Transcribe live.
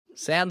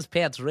Sans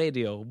Pants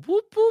Radio.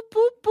 Boop, boop,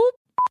 boop, boop.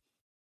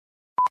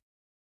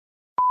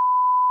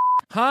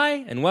 Hi,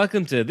 and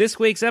welcome to this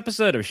week's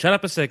episode of Shut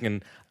Up a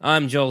Second.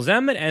 I'm Joel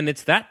Zammit, and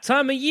it's that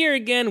time of year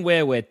again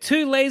where we're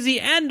too lazy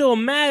and or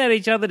mad at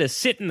each other to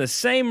sit in the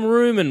same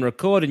room and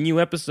record a new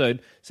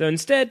episode. So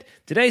instead,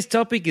 today's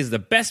topic is the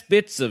best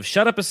bits of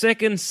Shut Up a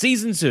Second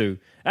Season 2.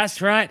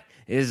 That's right,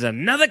 it is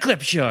another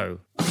clip show.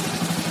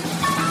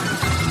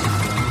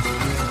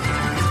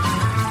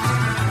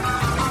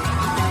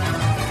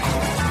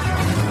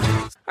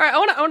 All right,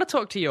 I want to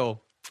talk to you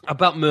all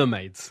about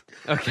mermaids,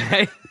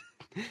 okay?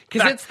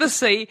 Because it's the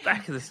sea.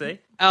 Back of the sea.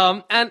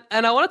 And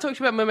I want to talk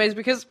to you about mermaids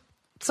because,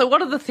 so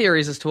one of the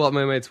theories as to what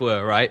mermaids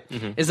were, right,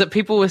 is that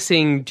people were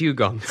seeing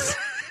dugongs.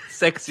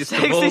 Sexiest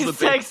of all the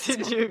Sexy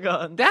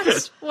dugong.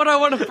 That's what I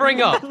want to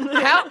bring up.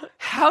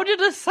 How did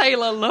a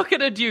sailor look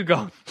at a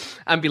dugong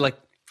and be like,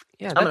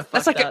 yeah,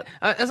 that's like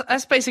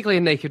that's basically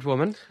a naked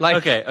woman.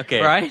 Like,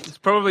 Okay. Right? It's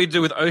probably to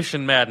do with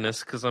ocean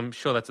madness, because I'm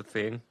sure that's a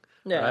thing.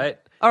 Yeah. Right?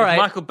 All If right.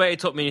 Michael Bay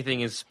taught me anything,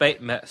 is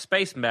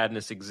space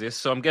madness exists,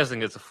 so I'm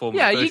guessing it's a form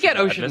Yeah, of you get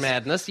ocean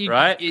madness.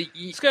 right?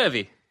 You,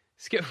 Scurvy.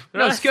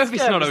 no, scurvy's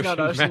not Scurvy's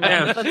ocean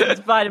madness. That's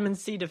vitamin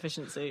C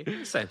deficiency.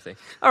 Same thing.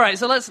 All right,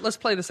 so let's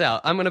play this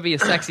out. I'm going to be a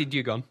sexy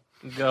dugong.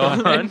 Go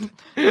on.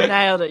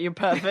 Nailed it. You're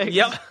perfect.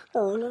 Yep.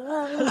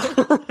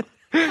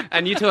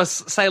 And you two are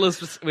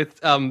sailors with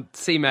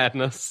sea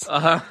madness.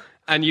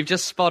 And you've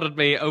just spotted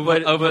me over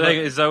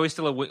Is Zoe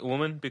still a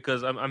woman?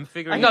 Because I'm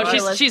figuring... No,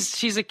 Spoilers.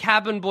 she's a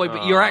cabin boy,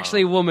 but you're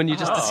actually a woman. You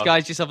just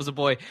disguised yourself as a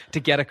boy to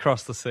get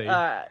across the sea.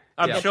 Alright.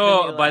 I'm Yeah.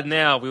 sure by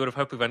now we would have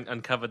hoped we've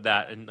uncovered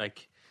that and,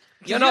 like...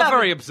 You're not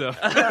very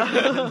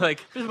observant.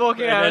 like Just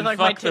walking and around then with, like,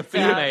 my fuck the tits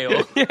out.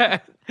 female. Yeah.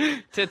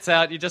 Tits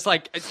out. You're just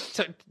like,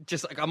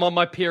 I'm on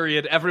my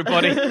period,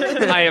 everybody.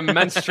 I am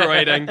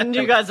menstruating. And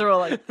you guys are all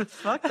like,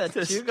 fuck, that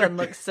dugong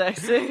looks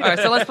sexy. All right,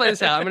 so let's play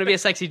this out. I'm going to be a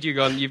sexy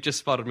dugong. You've just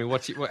spotted me.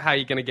 How are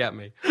you going to get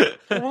me?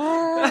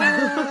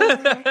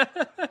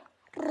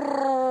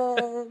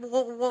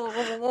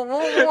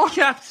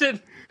 Captain,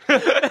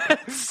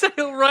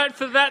 sail right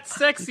for that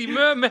sexy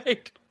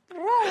mermaid.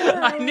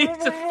 I need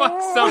to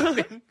fuck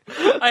something.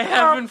 I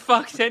haven't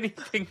fucked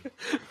anything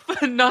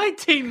for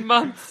 19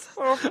 months.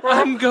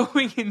 I'm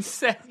going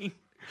insane.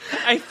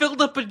 I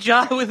filled up a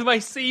jar with my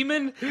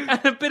semen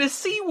and a bit of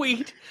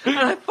seaweed, and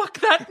I fuck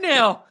that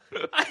now.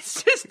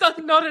 It's just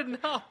not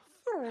enough.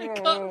 I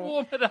can't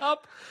warm it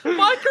up.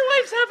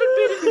 Microwaves haven't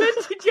been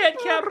invented yet,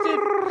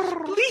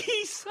 Captain.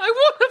 Please, I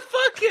want to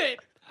fuck it.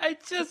 I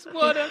just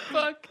want to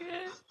fuck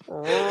it.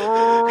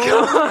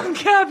 Come on,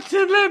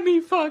 Captain, let me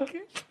fuck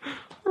it.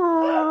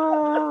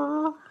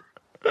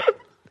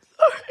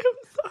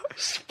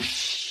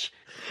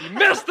 You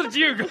missed the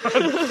dugong.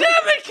 Damn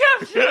it,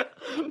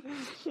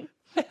 Captain!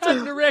 I had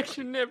an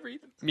erection and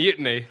everything.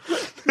 Mutiny.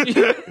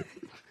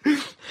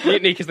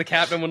 Mutiny because the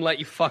captain wouldn't let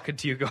you fuck a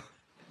dugong.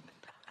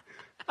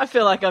 I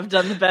feel like I've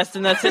done the best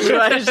in that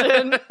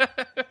situation.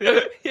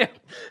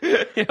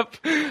 Yep.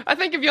 I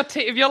think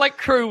if your like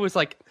crew was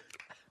like,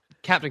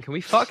 Captain, can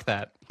we fuck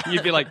that?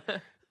 You'd be like,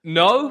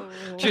 no,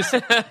 just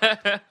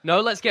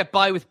no. Let's get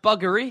by with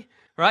buggery,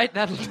 right?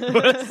 That'll do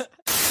us.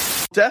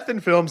 Death in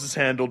films is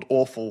handled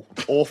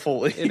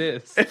awfully. It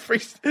is.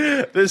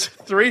 There's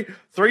three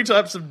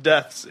types of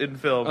deaths in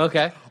film.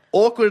 Okay.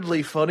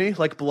 Awkwardly funny,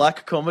 like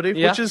black comedy,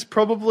 Yeah. which is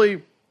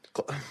probably,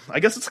 I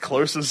guess it's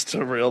closest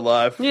to real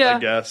life. Yeah. I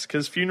guess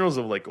because funerals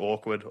are like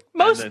awkward.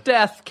 Most and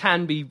death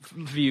can be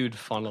viewed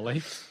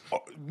funnily.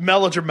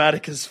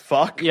 melodramatic as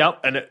fuck. Yep.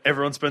 And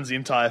everyone spends the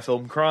entire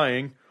film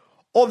crying,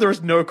 or there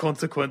is no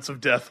consequence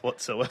of death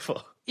whatsoever.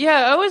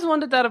 Yeah, I always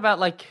wondered that about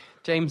like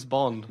James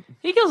Bond.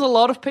 He kills a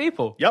lot of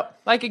people.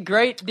 Yep. Like a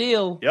great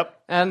deal. Yep.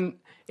 And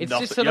it's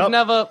Nothing- just sort of yep.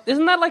 never...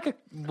 Isn't that like a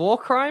war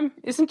crime?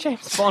 Isn't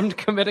James Bond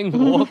committing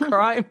war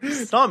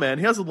crimes? No, man,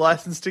 he has a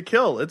license to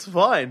kill. It's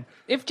fine.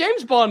 If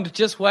James Bond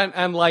just went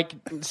and like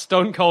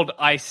stone cold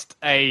iced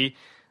a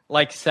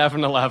like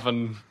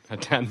 7-Eleven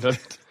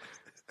attendant,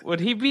 would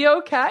he be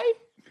okay?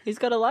 He's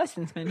got a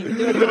license, man. He can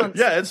do what he wants.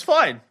 Yeah, it's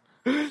fine.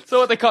 So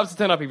what the cops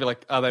turn up, they'd be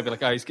like,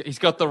 he's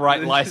got the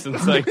right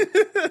licensing.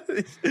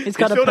 He's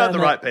got a filled out the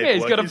permit. right paperwork. Yeah,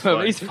 he's got a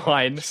permit.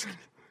 fine. He's fine.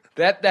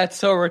 That's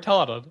so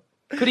retarded.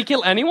 Could he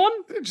kill anyone?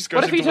 Just goes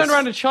What if he into turned a-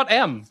 around and shot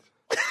M?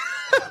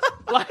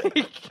 Like,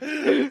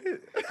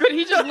 could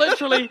he just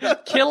literally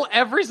kill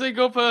every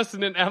single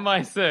person in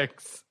MI6?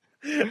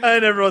 And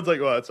everyone's like,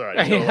 well, it's all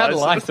right. He had a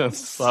license,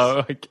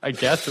 so I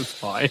guess it's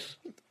fine.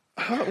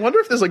 I wonder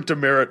if there's like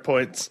demerit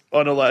points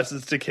on a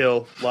license to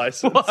kill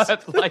license.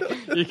 What? Like,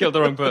 you killed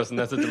the wrong person,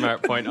 that's a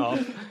demerit point off.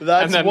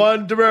 That's And then-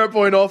 one demerit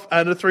point off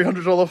and a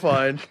 $300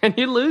 fine. Can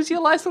you lose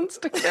your license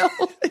to kill?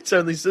 It's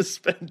only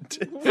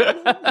suspended.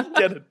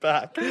 Get it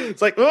back.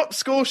 It's like, oh,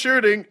 school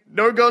shooting.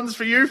 No guns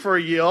for you for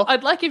a year.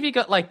 I'd like if you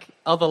got, like,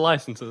 other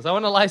licenses. I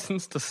want a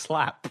license to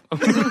slap.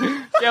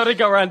 Be able to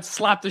go around,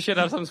 slap the shit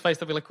out of someone's face.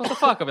 They'll be like, what the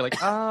fuck? I'll be like,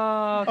 it's illegal.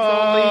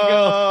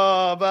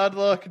 Oh, bad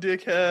luck,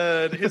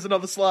 dickhead. Here's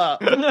another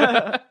slap.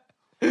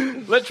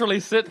 Literally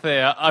sit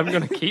there. I'm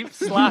going to keep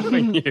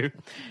slapping you.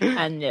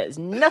 And there's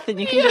nothing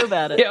you can do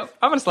about it. Yeah,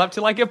 I'm going to slap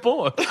till I get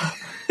bored.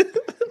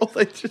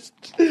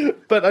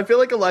 But I feel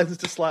like a license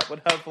to slap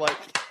would have like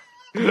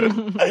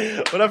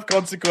would have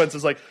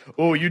consequences. Like,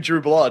 oh, you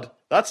drew blood.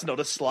 That's not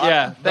a slap.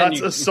 Yeah, then that's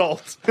you-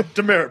 assault.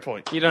 Demerit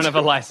point. You don't have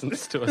a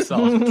license to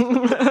assault.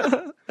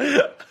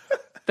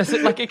 Does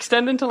it like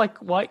extend into like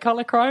white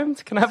collar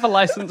crimes? Can I have a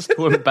license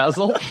to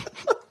embezzle?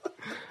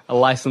 A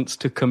license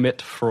to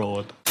commit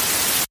fraud.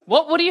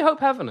 What do you hope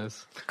heaven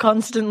is?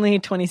 Constantly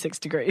 26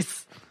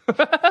 degrees.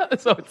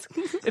 So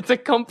it's a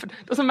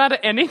doesn't matter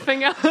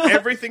anything else.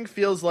 Everything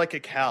feels like a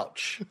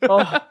couch.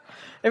 Oh,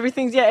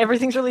 everything's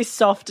really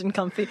soft and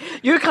comfy.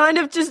 You kind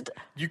of just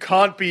You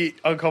can't be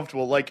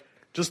uncomfortable. Like,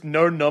 just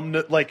no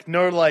numbness. Like,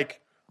 no,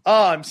 like,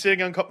 I'm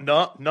sitting uncomfortable.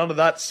 No, none of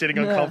that sitting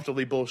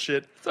uncomfortably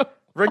bullshit.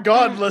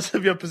 Regardless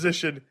of your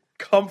position,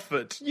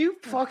 comfort. You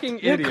fucking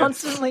you're idiot.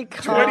 constantly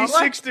calm.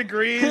 26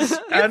 degrees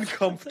and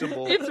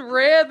comfortable. It's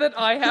rare that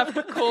I have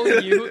to call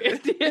you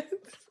idiots.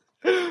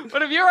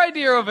 But if your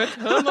idea of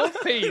eternal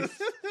peace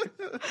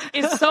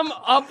is some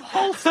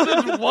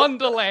upholstered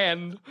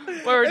wonderland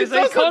where it is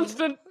a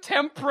constant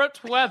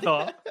temperate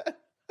weather,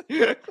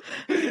 It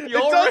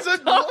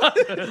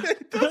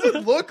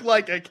doesn't look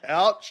like a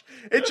couch.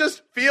 It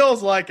just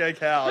feels like a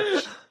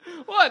couch.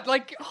 what,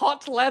 like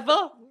hot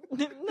leather?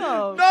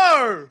 No.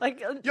 No!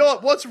 Like,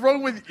 What's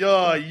wrong with...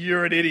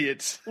 you're an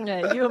idiot.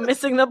 yeah, you were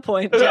missing the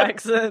point,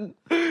 Jackson.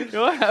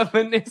 Your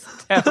heaven is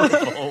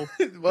terrible.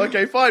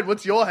 Okay, fine.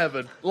 What's your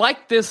heaven?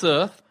 Like this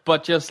earth,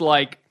 but just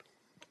like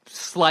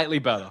slightly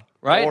better,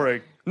 right?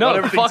 Boring. No, Not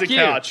everything's fuck a you.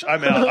 couch.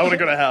 I'm out. I want to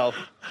go to hell.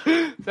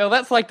 So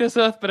that's like this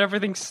earth, but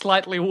everything's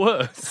slightly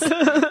worse.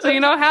 So you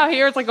know how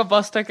here it's like a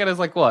bus ticket is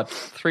like what,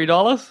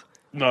 $3?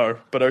 No,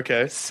 but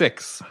okay.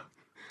 $6.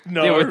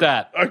 No. Deal with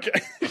that.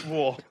 Okay.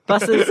 Whoa.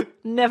 Buses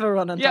never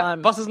run on Yeah,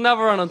 time. buses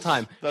never run on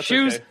time. That's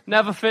Shoes okay.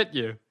 never fit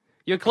you.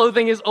 Your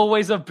clothing is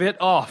always a bit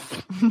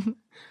off.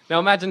 Now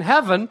imagine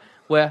heaven,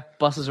 where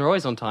buses are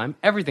always on time,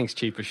 everything's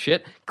cheap as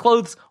shit,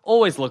 clothes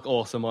always look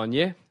awesome on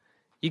you.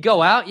 You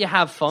go out, you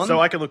have fun. So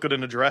I can look good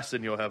in a dress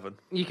in your heaven.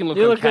 You can look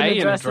You look okay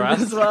in a dress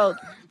as well.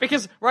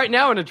 Because right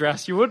now in a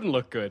dress, you wouldn't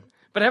look good.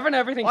 But heaven,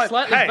 everything's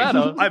slightly hey,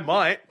 better. I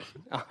might.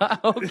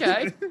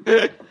 Okay.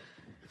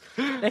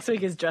 Next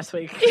week is dress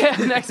week. Yeah,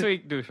 next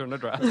week, douche in a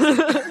dress. But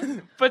yeah,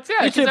 too, because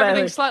everything's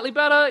Bailey. slightly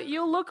better,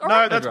 you'll look No,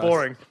 alright in a that's dress.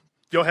 boring.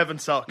 Your heaven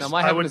sucks. No,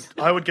 my heaven is-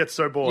 I would get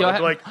so bored. Your I'd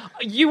be like,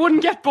 you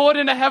wouldn't get bored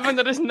in a heaven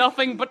that is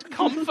nothing but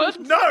comfort?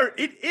 no,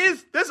 it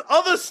is. There's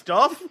other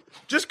stuff.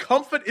 Just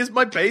comfort is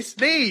my base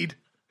need.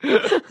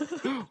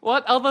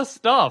 What other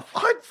stuff?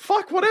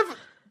 Fuck whatever.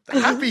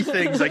 Happy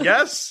things, I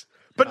guess.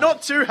 But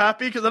not too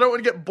happy because I don't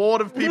want to get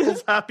bored of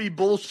people's happy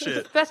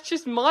bullshit. That's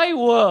just my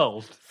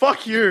world.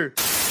 Fuck you.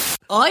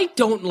 I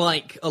don't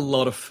like a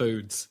lot of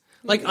foods.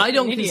 Like, I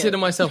don't consider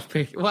myself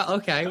picky. Well,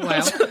 okay,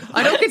 well.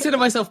 I don't consider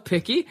myself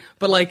picky,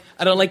 but, like,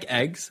 I don't like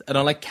eggs. I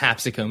don't like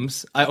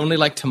capsicums. I only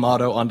like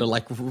tomato under,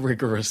 like,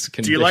 rigorous Do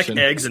conditions. you like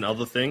eggs and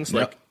other things?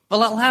 Like,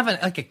 Well, I'll have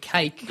like a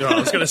cake. I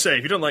was going to say,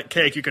 if you don't like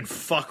cake, you can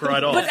fuck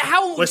right off. But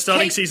how- We're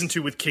starting cake- season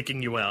 2 with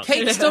kicking you out.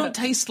 Cakes don't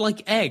taste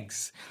like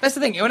eggs. That's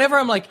the thing. Whenever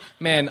I'm like,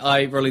 man,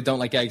 I really don't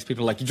like eggs,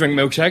 people are like, you drink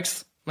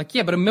milkshakes? I'm like,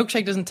 yeah, but a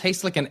milkshake doesn't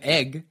taste like an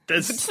egg.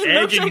 There's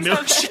egg in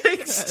Milkshakes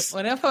milkshakes.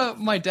 Whenever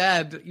my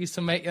dad used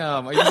to make,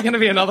 it's going to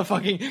be another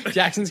fucking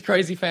Jackson's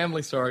crazy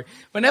family story.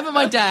 Whenever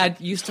my dad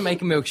used to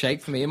make a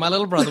milkshake for me and my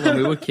little brother when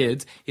we were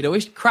kids, he'd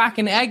always crack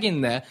an egg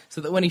in there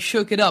so that when he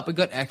shook it up, it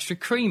got extra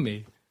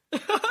creamy.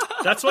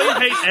 That's why you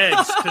hate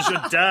eggs, because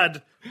your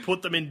dad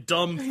put them in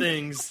dumb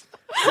things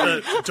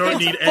that don't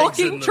need eggs in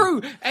Fucking them.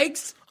 true.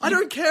 Eggs. I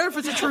don't care if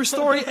it's a true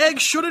story.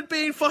 Eggs shouldn't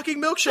be in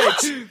fucking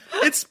milkshakes.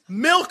 It's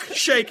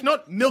milkshake,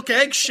 not milk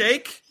egg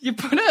shake. You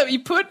put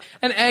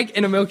an egg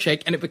in a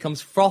milkshake and it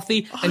becomes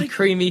frothy and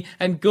creamy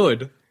and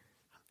good.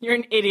 You're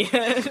an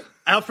idiot.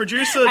 Our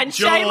producer And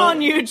Joel, shame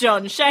on you,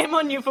 John. Shame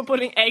on you for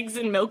putting eggs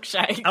in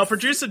milkshakes. Our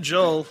producer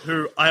Joel,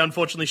 who I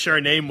unfortunately share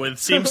a name with,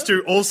 seems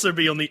to also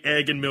be on the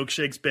egg and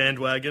milkshakes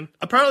bandwagon.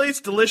 Apparently it's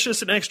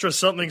delicious and extra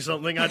something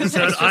something. I just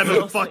heard I'm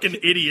a fucking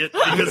idiot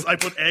because I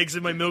put eggs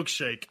in my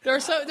milkshake. There are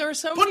so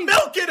Put many.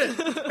 milk in it!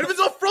 If it's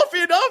not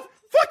frothy enough,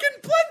 fucking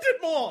blend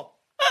it more!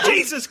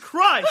 Jesus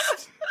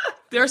Christ!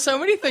 There are so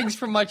many things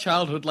from my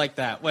childhood like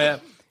that where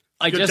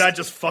Your dad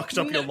just fucked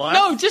up your life?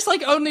 No, just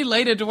like only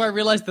later do I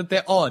realize that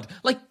they're odd.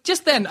 Like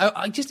just then,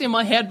 I just in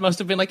my head must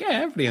have been like, yeah,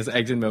 everybody has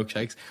eggs in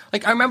milkshakes.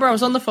 Like I remember I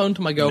was on the phone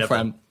to my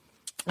girlfriend,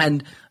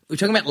 and we were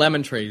talking about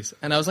lemon trees,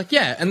 and I was like,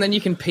 yeah, and then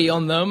you can pee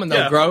on them and they'll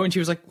Yeah. grow, and she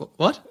was like,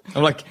 what?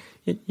 I'm like,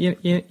 you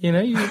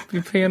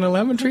pee on a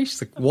lemon tree?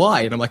 She's like,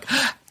 why? And I'm like,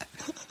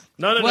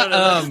 No,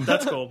 Well,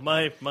 that's cool.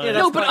 My Yeah, no,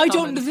 that's but quite I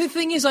don't. common. The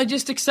thing is, I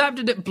just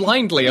accepted it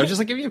blindly. I was just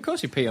like, of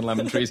course you pee on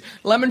lemon trees.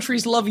 Lemon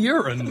trees love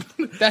urine.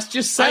 That's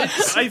just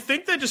sense. I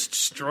think they're just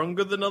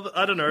stronger than other.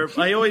 I don't know.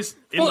 I always.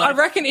 Well, I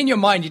reckon in your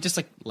mind, you're just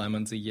like,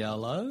 lemons are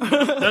yellow.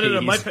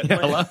 No. My, Peas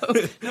yellow.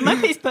 My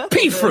piece perfect.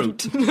 Pea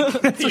fruit.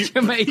 That's what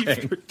you're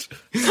making.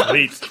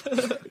 Sweet,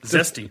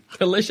 zesty.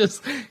 Delicious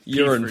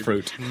urine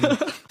fruit.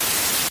 fruit.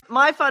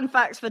 my fun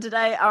facts for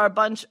today are a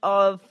bunch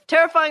of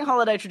terrifying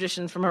holiday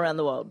traditions from around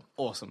the world.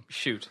 Awesome.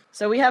 Shoot.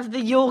 So we have the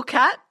Yule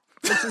Cat,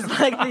 which is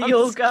like the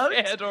Yule goat.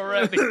 Scared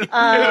already.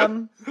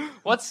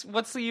 What's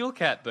the Yule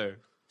Cat do?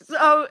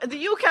 So the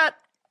Yule Cat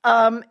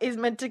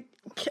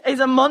is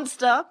a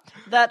monster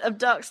that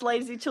abducts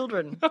lazy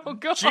children. Oh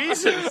God!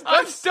 Jesus,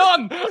 I'm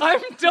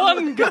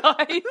done,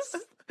 guys.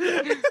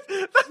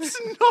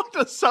 That's not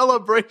a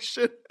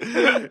celebration.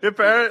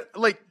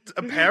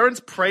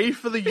 Parents pray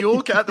for the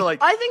Yule Cat. They're like,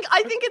 I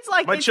think it's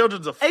like my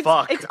children's a it's,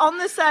 fuck. It's on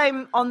the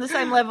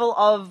same level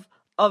of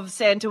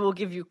Santa will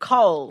give you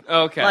coal.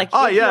 Okay. Like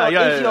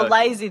if you're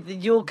lazy, the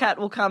Yule Cat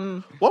will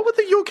come. What would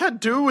the Yule Cat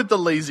do with the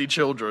lazy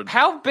children?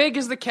 How big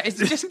is the cat?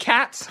 Is it just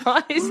cat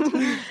sized?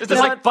 Does it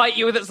like bite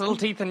you with its little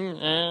teeth and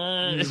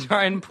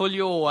try and pull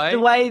you away? The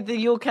way the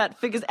Yule Cat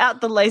figures out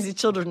the lazy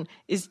children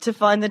is to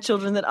find the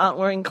children that aren't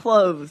wearing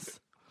clothes.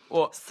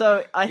 What?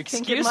 So I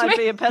think it Excuse might me?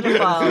 be a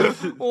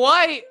pedophile.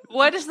 Why?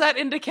 Why does that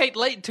indicate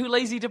too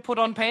lazy to put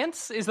on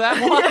pants? Is that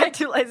why? Yeah,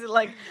 too lazy.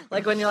 Like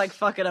when you're like,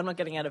 fuck it, I'm not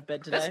getting out of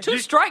bed today. That's 2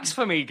 strikes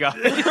for me, guys.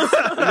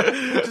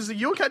 Does the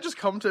Yule Cat just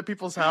come to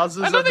people's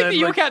houses? I don't and think then, the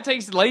Yule Cat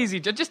takes lazy.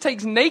 It just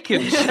takes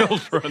naked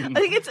children. I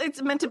think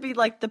it's meant to be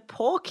like the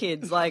poor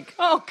kids. Like,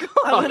 Oh God!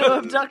 I want to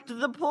abduct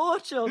the poor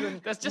children.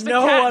 That's just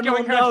no a cat one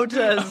going will around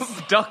notice.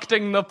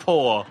 abducting the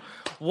poor.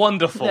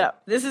 Wonderful. Yeah,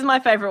 this is my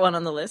favorite one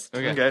on the list.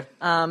 Okay.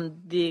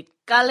 The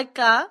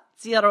Kalika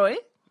Ziroi.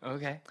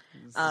 Okay.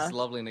 This is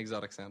lovely and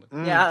exotic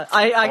sounding. Yeah,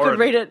 I could Foreign.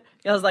 read it.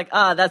 I was like,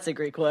 that's a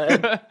Greek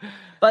word.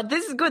 But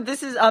this is good.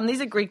 This is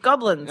these are Greek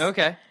goblins.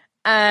 Okay.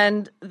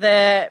 And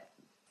they're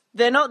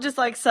not just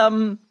like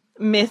some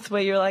myth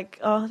where you're like,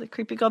 oh, the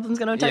creepy goblin's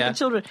going to attack Yeah. the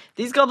children.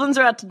 These goblins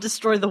are out to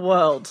destroy the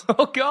world.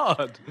 Oh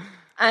God.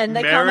 And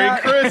they come Merry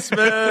out,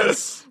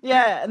 Christmas.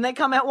 yeah, and they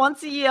come out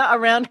once a year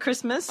around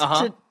Christmas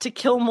to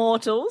kill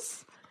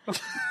mortals.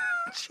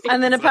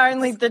 And then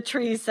apparently the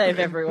trees save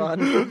everyone.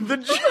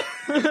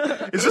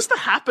 Is this the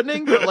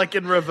happening, but like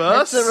in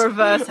reverse? It's the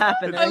reverse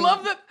happening. I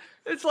love that.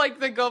 It's like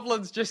the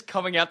goblins just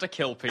coming out to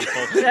kill people.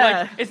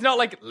 Yeah. Like, it's not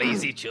like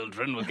lazy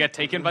children will get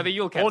taken by the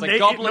Yule Cat. Or It's like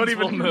naked, goblins not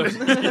will even-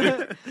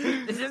 murder.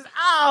 This is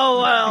our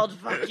world,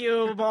 fuck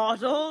you,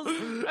 mortals.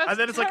 And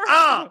then it's like,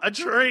 a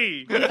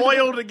tree,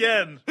 boiled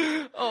again.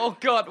 Oh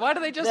God! Why do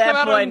they just They're come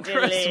out on pointy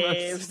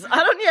Christmas?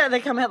 leaves. They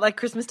come out like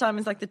Christmas time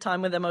is like the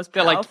time where they're most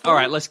They're powerful. like, all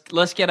right,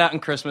 let's get out on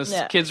Christmas.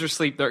 Yeah. Kids are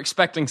asleep. They're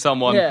expecting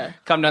someone. Yeah.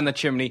 Come down the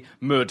chimney,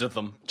 murder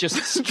them.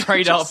 Just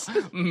straight up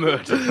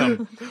murder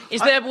them.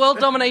 Is their world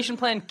domination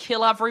plan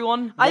kill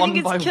everyone? I one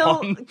think by it's kill,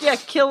 one?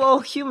 kill all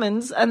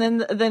humans, and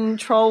then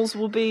trolls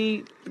will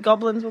be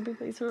goblins will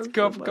be sort of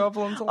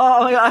Goblins.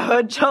 Oh my God, I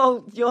heard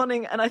Joel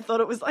yawning, and I thought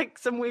it was like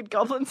some weird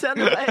goblin sound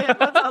in my head.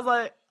 I was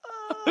like,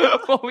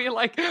 Well, we're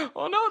like,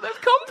 oh no,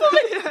 they've come for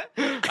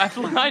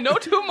me. I know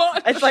too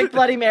much. it's like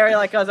Bloody Mary,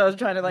 like as I was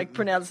trying to like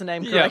pronounce the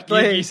name yeah,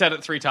 correctly. you said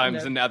it 3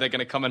 times, and now they're going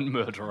to come and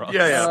murder us.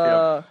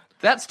 Yeah.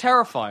 That's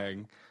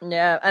terrifying.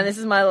 Yeah, and this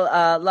is my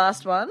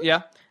last one.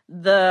 Yeah.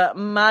 The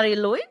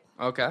Marilui.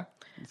 Okay.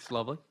 It's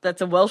lovely.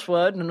 That's a Welsh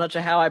word, and I'm not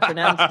sure how I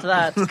pronounced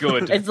that.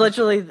 Good. It's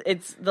literally,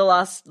 it's the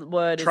last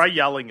word. Try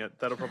yelling it.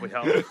 That'll probably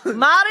help.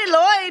 Mary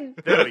Lloyd!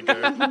 There we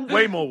go.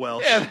 Way more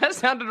Welsh. Yeah, that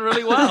sounded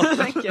really well.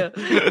 Thank you.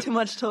 Too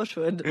much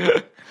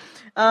Torchwood.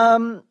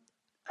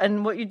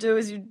 And what you do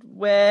is you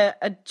wear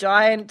a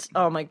giant,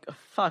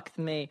 fuck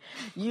me.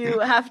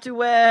 You have to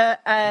wear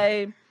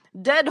a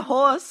dead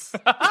horse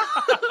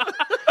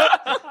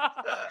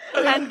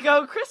and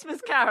go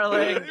Christmas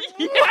caroling.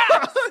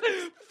 Yes!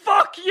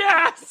 Fuck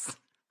yes!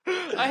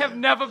 I have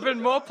never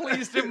been more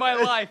pleased in my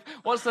life.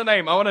 What's the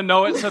name? I want to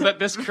know it so that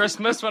this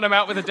Christmas, when I'm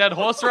out with a dead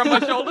horse around my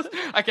shoulders,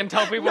 I can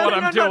tell people what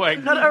I'm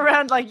doing. Not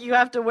around, like, you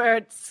have to wear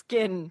its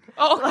skin.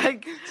 Oh,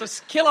 like, so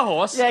kill a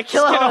horse. yeah,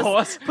 kill skin a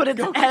horse. Put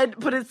its head,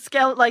 put its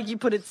skull, like, you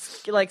put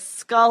its, like,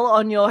 skull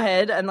on your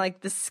head and, like,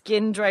 the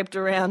skin draped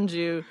around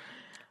you.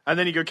 And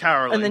then you go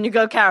caroling. And then you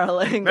go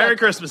caroling. Merry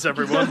Christmas,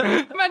 everyone.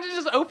 Imagine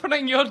just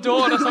opening your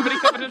door to somebody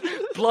covered in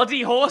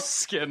bloody horse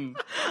skin.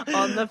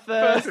 On the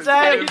first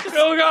day.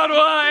 Oh God,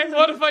 why?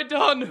 What have I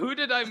done? Who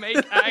did I make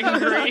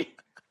angry?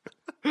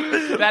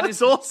 That is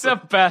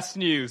the best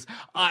news.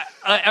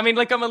 I mean,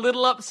 like, I'm a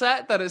little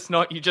upset that it's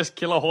not you just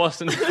kill a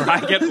horse and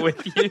drag it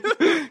with you,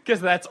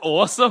 because that's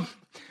awesome.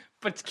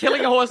 But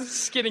killing a horse,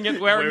 skinning it,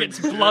 wearing its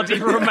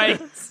bloody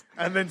remains.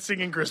 And then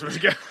singing Christmas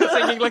carols.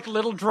 Singing like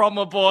Little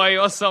Drummer Boy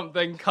or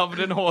something, covered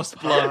in horse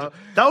blood.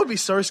 That would be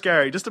so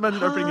scary. Just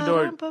imagine opening a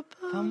door.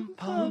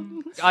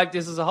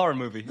 This is a horror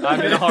movie.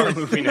 I'm in a horror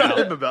movie now.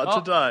 I'm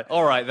about to die.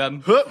 All right,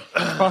 then.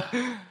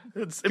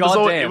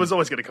 It was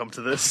always going to come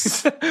to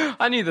this.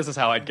 I knew this is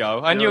how I'd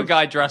go. I knew a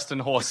guy dressed in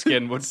horse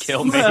skin would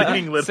kill me.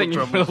 Singing Little Singing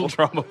Drummer Little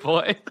Drummer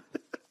Boy.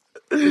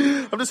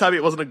 I'm just happy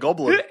it wasn't a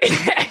goblin.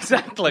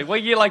 Exactly. Well,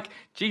 you're like,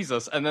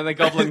 Jesus, and then the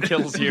goblin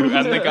kills you,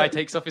 and the guy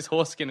takes off his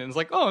horse skin and is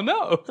like, oh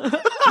no.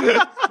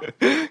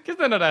 Because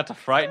they're not out to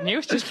frighten you,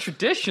 it's just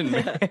tradition,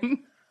 man.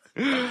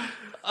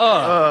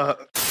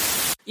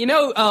 You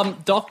know,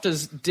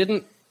 doctors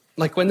didn't,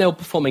 like when they were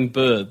performing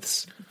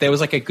births, there was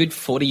like a good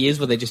 40 years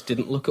where they just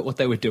didn't look at what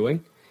they were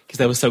doing. because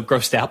they were so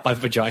grossed out by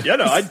vagina. Yeah,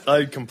 no,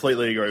 I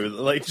completely agree with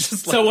it. Like,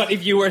 just like, So what,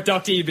 if you were a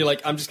doctor, you'd be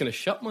like, I'm just going to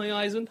shut my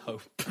eyes and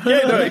hope. yeah,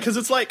 no, because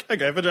it's like,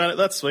 okay, vagina,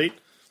 that's sweet.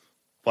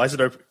 Why is it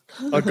open?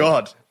 Oh,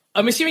 God.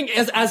 I'm assuming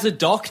as a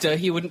doctor,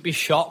 he wouldn't be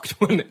shocked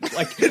when,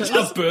 like,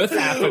 a birth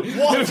happened.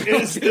 What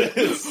is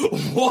this?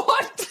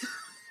 What?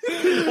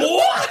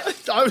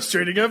 What? I was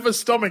treating her for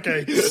stomach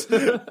aches.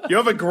 You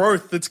have a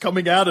growth that's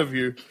coming out of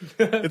you.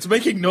 It's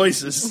making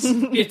noises.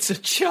 It's a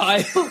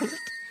child.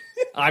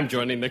 I'm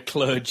joining the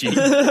clergy.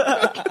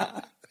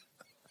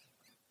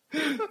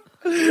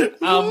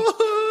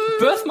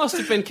 Birth must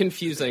have been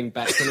confusing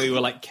back when we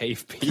were like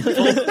cave people.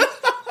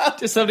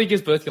 Just somebody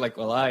gives birth, you're like,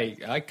 well, I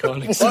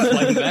can't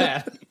explain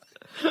that.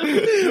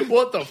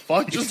 What the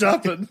fuck just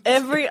happened?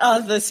 Every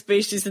other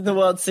species in the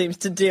world seems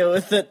to deal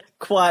with it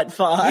quite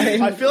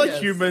fine. I feel like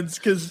humans,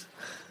 because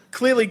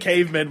clearly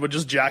cavemen were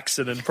just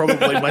Jackson and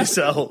probably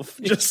myself.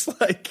 Just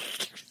like...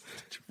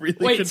 Really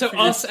Wait, confused. so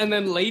us and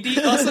then lady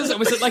us's? Or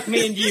was it like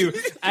me and you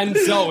and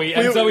Zoe?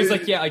 And Zoe's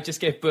like, yeah, I just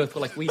gave birth. We're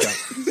like, we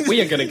don't.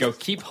 We are going to go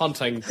keep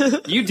hunting.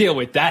 You deal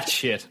with that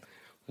shit.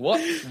 What?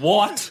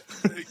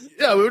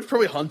 Yeah, we would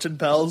probably hunt in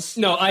pals.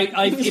 No,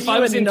 if I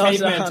was in not a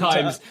caveman hunter.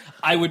 times,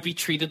 I would be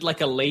treated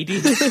like a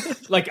lady.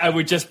 Like, I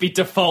would just be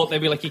default. They'd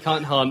be like, he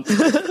can't hunt.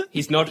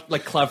 He's not,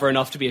 like, clever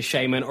enough to be a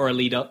shaman or a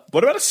leader.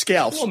 What about a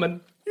scout?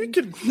 Woman.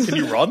 Can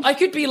you run? I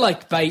could be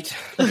like bait.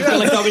 Like, they're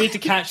like, oh, we need to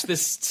catch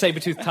this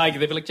saber-toothed tiger.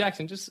 They'd be like,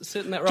 Jackson, just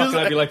sit in that rock. And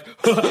I'd be like,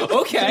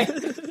 okay.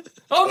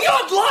 Oh,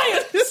 God,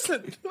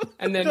 lions!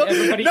 And then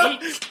everybody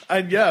eats.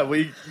 And yeah,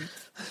 we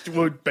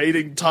were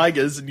baiting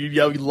tigers and you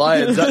yell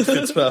lions. That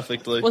fits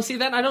perfectly. Well, see,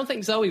 then I don't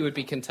think Zoe would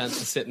be content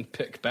to sit and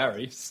pick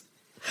berries.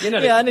 You know,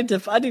 Yeah, I need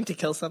to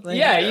kill something.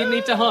 yeah, you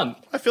need to hunt.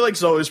 I feel like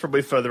Zoe's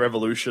probably further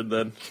wevolution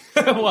than...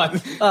 What?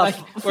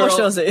 Oh, we're for all-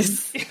 sure it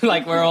is.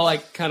 Like, we're all,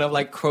 like, kind of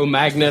like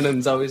Cro-Magnon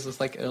and Zoe's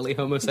just, like, early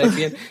Homo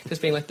sapien.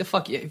 Just being like, the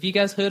fuck, have you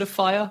guys heard of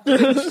fire?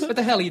 What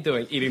the hell are you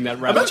doing eating that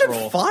rabbit Imagine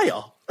raw?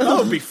 fire. That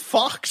would be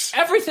fucked.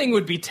 Everything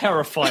would be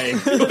terrifying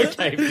to a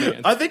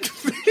caveman. I think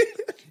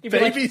You'd be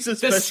like, babies the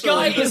especially...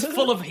 sky is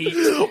full of heat.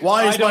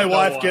 Why I is don't my know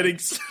wife why. getting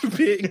so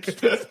big?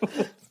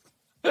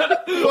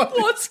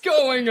 What's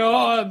going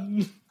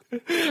on?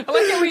 I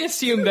like how we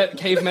assume that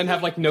cavemen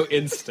have, like, no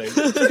instinct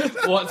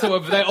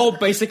whatsoever. They're all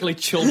basically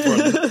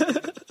children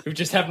who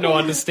just have no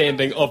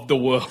understanding of the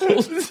world.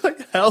 It's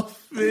like, help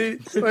me.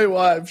 My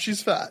wife,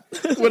 she's fat.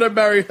 When I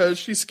marry her,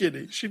 she's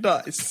skinny. She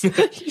dies.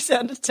 You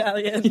sound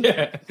Italian.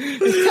 Yeah.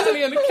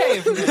 Italian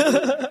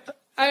caveman.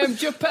 I am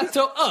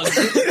Geppetto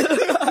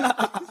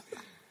Ugg.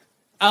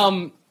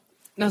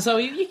 Now,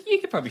 Zoe, you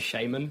could probably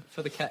shaman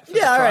for the cat. For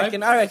Yeah, the I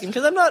tribe. reckon,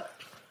 because I'm not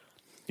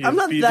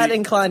Be that the-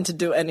 inclined to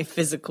do any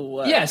physical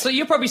work. Yeah, so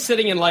you're probably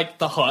sitting in, like,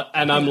 the hut,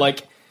 and I'm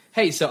like,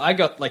 hey, so I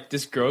got, like,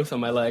 this growth on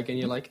my leg, and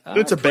you're like,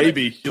 It's a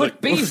baby. You're Put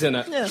like, bees in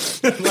it.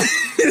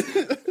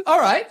 Yeah. All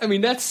right, I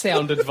mean, that's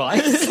sound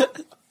advice.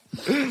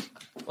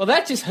 Well,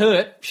 that just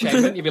hurt,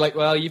 shaman. You'd be like,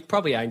 well, you've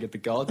probably angered the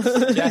gods,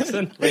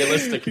 Jackson,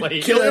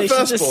 realistically. Kill your You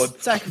should just firstborn.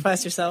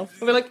 sacrifice yourself.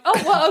 I'd be like,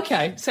 oh, well,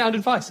 okay, sound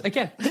advice.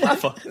 Again,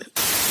 clever.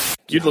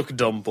 You'd look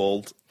dumb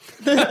bald.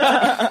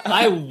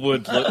 I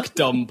would look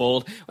dumb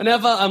bald.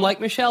 Whenever I'm like,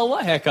 Michelle,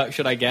 what haircut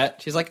should I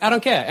get? She's like, I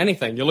don't care,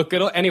 anything. You look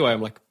good anyway.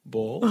 I'm like,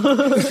 bald.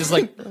 She's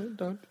like,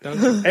 don't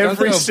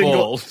Every go single...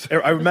 bald.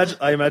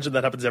 I imagine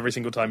that happens every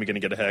single time you're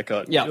going to get a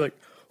haircut. Yeah. You're like,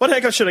 what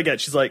haircut should I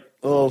get? She's like,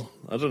 oh,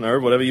 I don't know,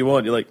 whatever you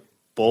want. You're like,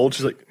 bald?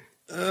 She's like,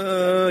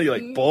 you're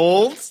like,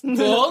 bald?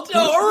 Bald?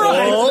 All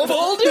right, Bald?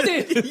 bald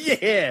it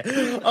is. Yeah.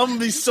 I'm going to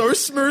be so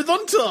smooth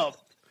on top.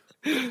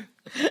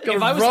 If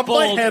I was rub bald,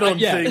 my head on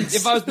yeah, things.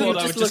 if I was You bald,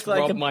 I would just just look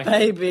like rub a my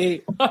head.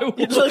 baby. I You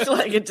would. look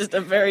like just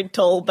a very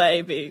tall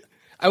baby.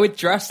 I would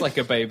dress like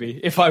a baby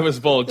if I was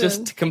bald,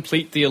 just to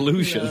complete the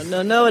illusion.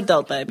 No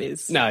adult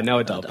babies. No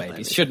adult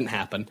babies. Shouldn't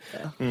happen.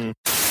 All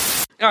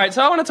right,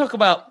 so I want to talk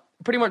about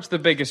pretty much the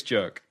biggest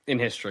jerk in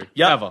history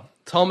ever.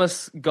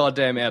 Thomas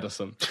goddamn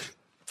Edison.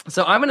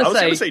 So I'm I going was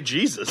going to to say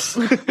Jesus.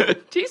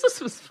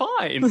 Jesus was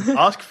fine.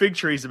 Ask fig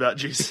trees about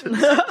Jesus.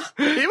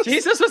 He was-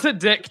 Jesus was a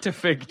dick to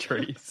fig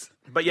trees.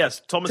 But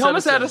yes,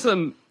 Thomas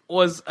Edison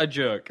was a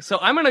jerk. So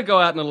I'm going to go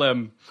out on a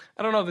limb.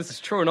 I don't know if this is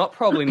true or not,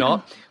 probably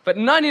not. But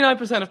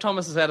 99% of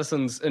Thomas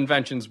Edison's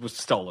inventions was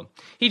stolen.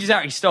 He just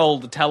actually stole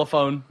the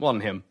telephone,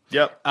 wasn't him.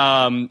 Yep.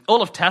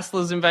 All of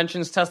Tesla's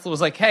inventions, Tesla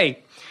was like,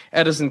 hey,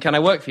 Edison, can I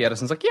work for you?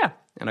 Edison's like, yeah,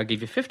 and I'll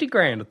give you 50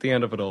 grand at the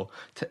end of it all.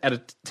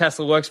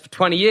 Tesla works for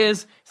 20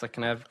 years. He's like,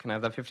 can I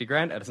have that 50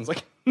 grand? Edison's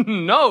like,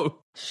 no.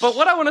 But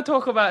what I want to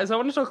talk about is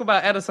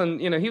Edison,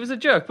 he was a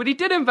jerk, but he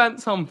did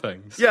invent some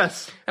things.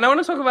 Yes. And I want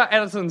to talk about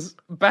Edison's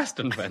best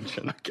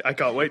invention. I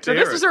can't wait to So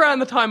hear this was it. around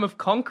the time of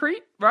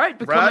concrete, right?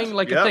 Becoming Right,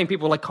 like a yeah. thing.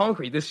 People were like,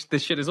 concrete, this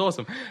shit is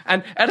awesome.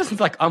 And Edison's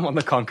like, I'm on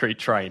the concrete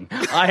train.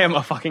 I am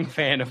a fucking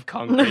fan of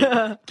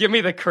concrete. Give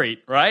me the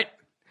crete, right?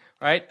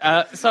 Right?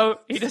 So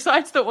he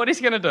decides that what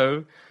he's going to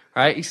do,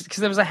 right? Because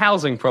there was a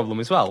housing problem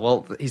as well.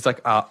 Well, he's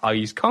like, I'll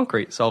use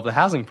concrete, solve the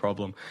housing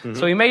problem.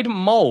 So he made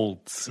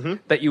molds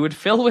that you would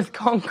fill with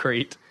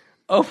concrete,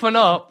 open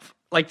up,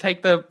 like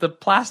take the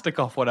plastic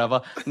off,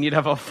 whatever, and you'd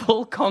have a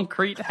full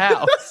concrete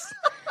house.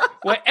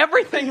 where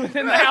everything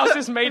within the house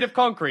is made of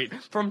concrete,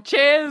 from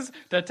chairs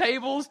to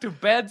tables to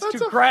beds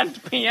to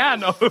grand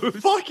pianos.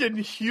 Fucking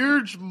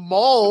huge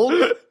mole.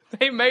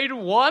 They made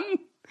one,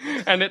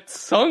 and it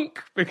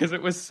sunk because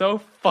it was so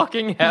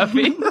fucking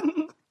heavy.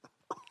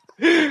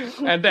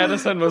 And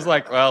Edison was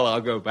like, "Well,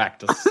 I'll go back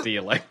to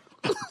stealing."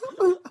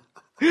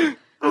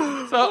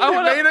 So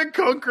I Made a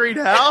concrete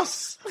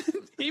house.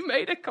 He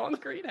made a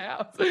concrete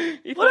house.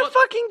 He What a thought,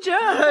 fucking jerk!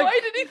 why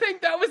did he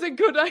think that was a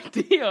good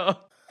idea?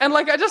 And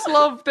like, I just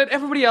love that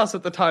everybody else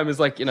at the time is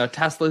like,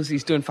 Tesla's,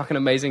 he's doing fucking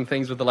amazing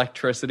things with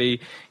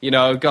electricity.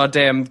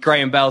 Goddamn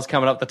Graham Bell's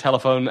coming up the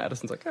telephone.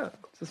 Edison's like, oh,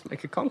 just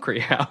make a concrete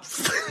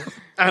house.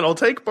 And I'll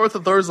take both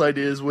of those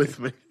ideas with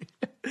me.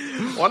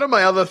 One of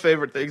my other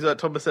favorite things about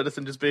Thomas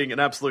Edison just being an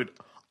absolute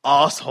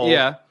asshole.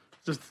 Yeah.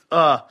 Just,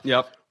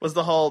 Yep. was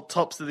the whole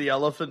tops of the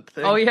elephant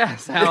thing. Oh,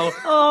 yes. How?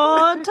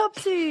 Oh,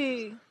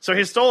 Topsy. So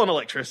he's stolen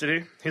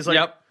electricity. He's like,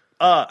 Yep.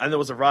 and there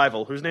was a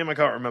rival whose name I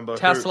can't remember.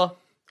 Tesla.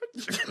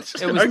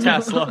 It was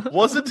Tesla.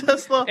 Was it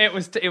Tesla? It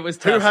was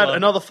Tesla. Who had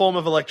another form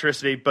of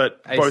electricity,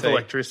 but both AC.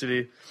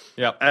 electricity.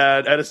 Yep.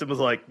 And Edison was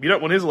like, you don't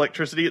want his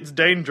electricity, it's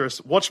dangerous.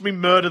 Watch me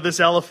murder this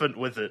elephant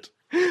with it.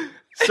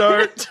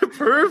 So, to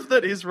prove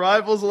that his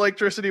rival's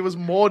electricity was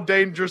more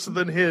dangerous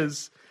than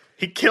his,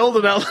 he killed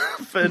an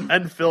elephant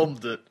and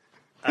filmed it.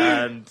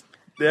 And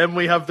then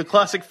we have the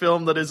classic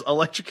film that is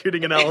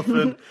electrocuting an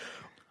elephant.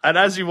 And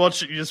as you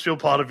watch it, you just feel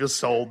part of your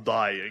soul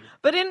dying.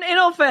 But in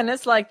all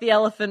fairness, like, the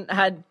elephant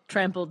had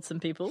trampled some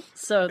people,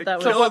 so that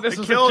was... So what, this It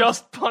was killed- a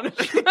just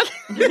punishment?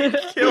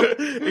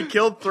 It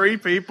killed 3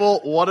 people.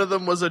 One of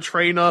them was a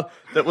trainer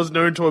that was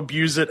known to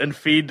abuse it and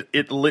feed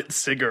it lit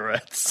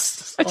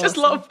cigarettes. I just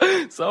love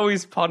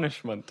Zoe's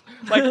punishment.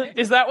 Like,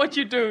 is that what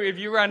you do if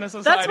you ran a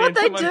society? That's what and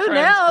they someone do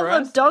now. If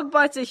transgressed? a dog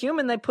bites a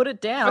human, they put it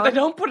down. But they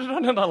don't put it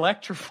on an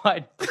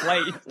electrified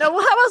plate. No,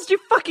 well, how else do you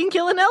fucking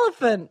kill an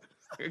elephant?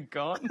 You're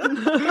gone.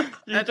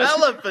 You An just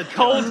elephant.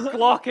 cold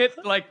block it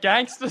like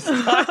gangster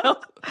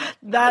style.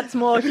 That's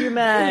more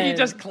humane. You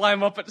just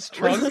climb up its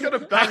trunk,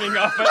 banging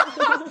off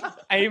it,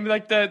 aim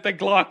like the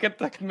Glock at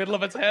the middle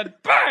of its head,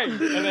 bang, and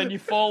then you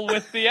fall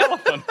with the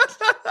elephant.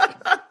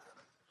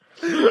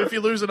 If you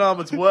lose an arm,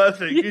 it's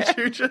worth it.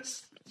 You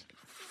just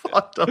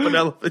fucked up an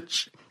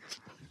elephant.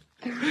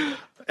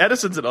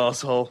 Edison's an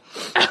asshole.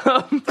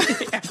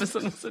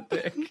 Edison is a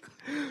dick.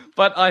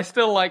 But I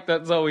still like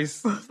that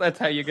Zoe's, that's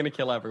how you're going to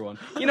kill everyone.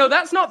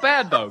 That's not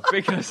bad, though,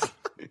 because...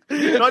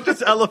 Not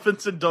just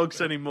elephants and dogs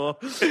anymore.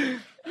 That's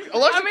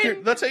how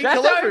you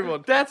kill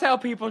everyone. That's how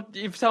people,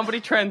 if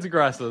somebody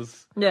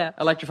transgresses Yeah.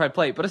 electrified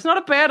plate. But it's not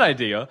a bad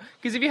idea,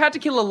 because if you had to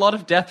kill a lot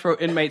of death row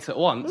inmates at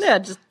once, Yeah,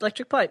 just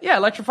electric plate. yeah,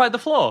 electrify the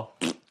floor.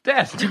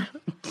 Dead.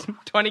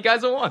 20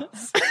 guys at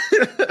once.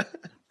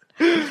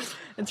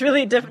 It's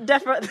really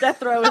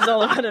death row is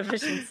all about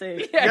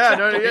efficiency.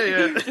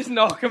 Yeah. Just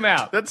knock them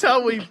out. That's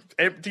how we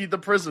empty the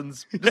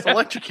prisons. Just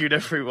electrocute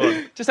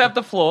everyone. Just have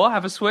the floor,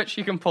 have a switch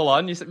you can pull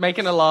on, you make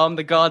an alarm,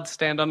 the guards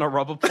stand on a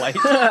rubber plate.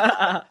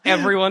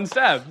 Everyone's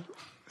dead.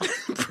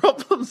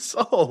 Problem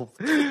solved.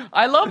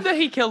 I love that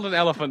he killed an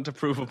elephant to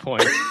prove a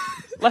point.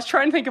 Let's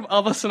try and think of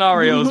other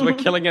scenarios where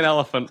killing an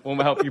elephant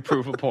will help you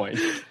prove a point.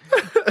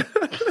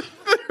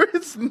 There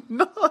is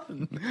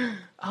none.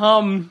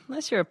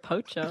 Unless you're a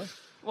poacher.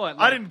 What?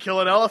 I didn't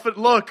kill an elephant.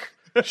 Look.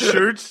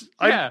 Shoot.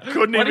 Yeah. I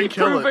couldn't What are even you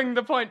kill it. proving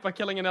the point by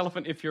killing an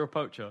elephant if you're a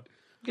poacher?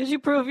 Because you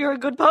prove you're a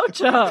good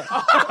poacher.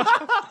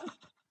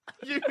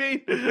 You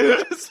mean,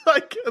 just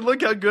like,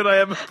 look how good I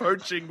am at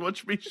poaching.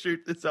 Watch me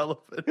shoot this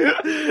elephant.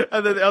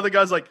 And then the other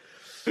guy's like,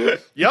 yep.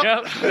 You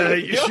shot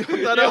that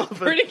You're elephant.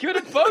 pretty good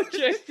at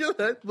poaching.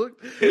 Look,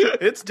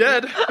 it's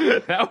dead.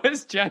 That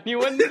was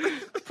genuine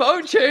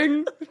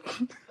poaching.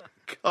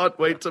 Can't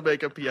wait to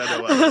make a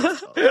piano out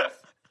of this.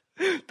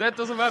 That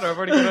doesn't matter. I've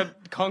already got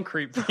a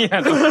concrete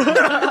piano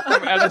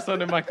from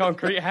Edison in my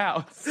concrete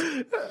house.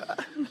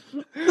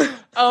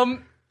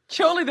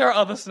 Surely there are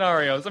other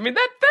scenarios. I mean,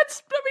 that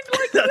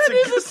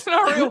is a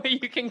scenario where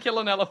you can kill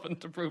an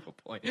elephant to prove a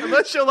point.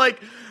 Unless you're like,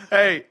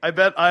 hey, I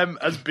bet I'm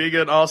as big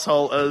an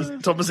asshole as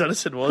Thomas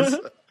Edison was.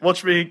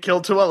 Watch me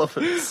kill 2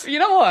 elephants. You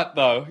know what,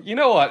 though? You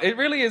know what? It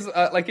really is,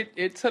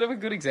 it's sort of a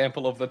good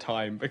example of the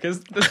time,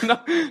 because there's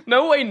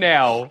no way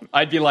now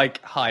I'd be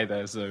like, hi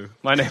there, zoo.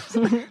 My name's...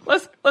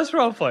 let's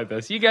roleplay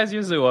this. You guys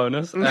are zoo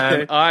owners, and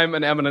I'm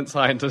an eminent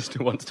scientist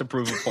who wants to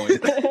prove a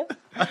point.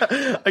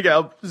 Okay,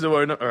 I'll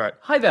Zoona. All right.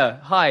 Hi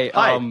there. Hi.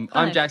 Hi.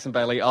 I'm Jackson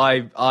Bailey.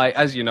 I,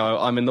 as you know,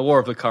 I'm in the War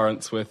of the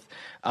Currents with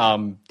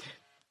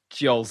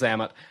Joel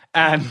Zammett.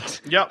 And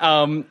Yep.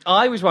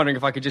 I was wondering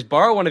if I could just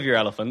borrow one of your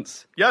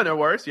elephants, Yeah, no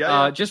worries.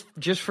 Yeah. just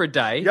for a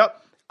day.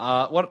 Yep.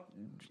 What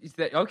is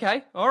that?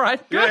 Okay. All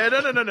right. Good. Yeah,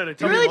 no.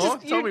 Tell Really me more.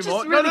 just, Tell you're me just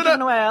more. really giving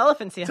No. away our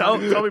elephants here. Tell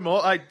me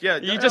more.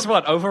 You just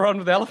what? Overrun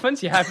with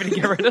elephants? You happy to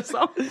get rid of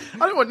some?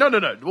 I don't want. No.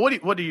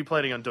 What are you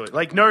planning on doing?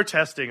 Like no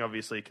testing,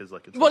 obviously, because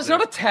like it's. Well, it's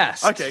not a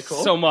test. Okay,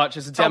 cool. So much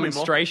as a Tell me more.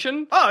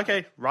 demonstration. Oh,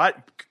 okay. Right.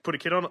 Put a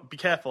kid on. Be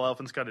careful.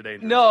 Elephants kind of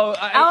dangerous. No.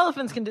 Our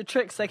elephants can do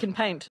tricks. They can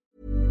paint.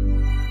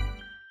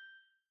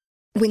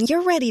 When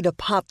you're ready to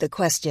pop the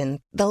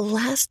question, the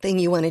last thing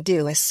you want to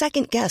do is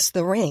second-guess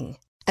the ring.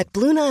 At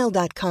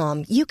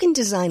BlueNile.com, you can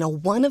design a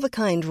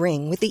one-of-a-kind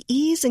ring with the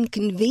ease and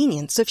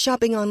convenience of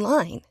shopping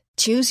online.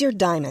 Choose your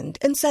diamond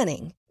and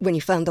setting. When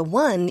you find the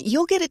one,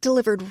 you'll get it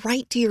delivered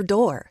right to your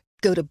door.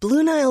 Go to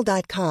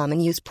BlueNile.com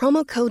and use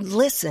promo code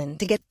LISTEN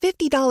to get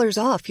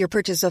 $50 off your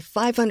purchase of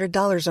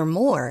 $500 or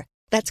more.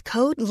 That's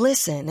code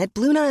LISTEN at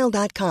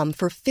BlueNile.com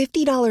for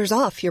 $50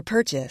 off your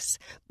purchase.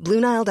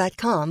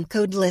 BlueNile.com,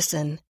 code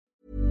LISTEN.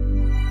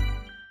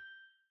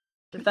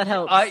 If that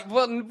helps.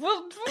 Well,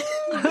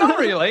 not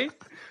really.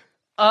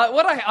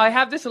 I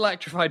have this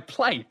electrified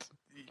plate.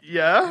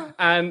 Yeah?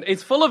 And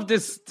it's full of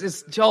this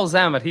Joel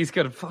Zammett. He's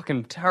got a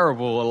fucking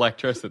terrible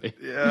electricity.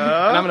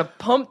 Yeah? And I'm going to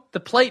pump the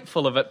plate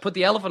full of it, put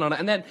the elephant on it,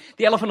 and then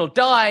the elephant will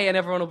die, and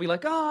everyone will be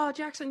like, "Oh,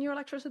 Jackson, your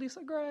electricity's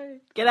so great."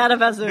 Get out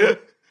of Azure.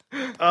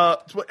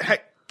 Hey,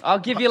 I'll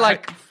give you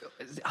like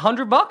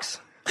 $100.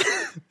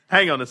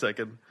 hang on a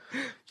second.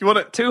 You want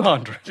it?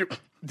 200.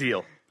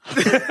 Deal.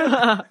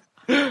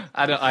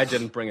 I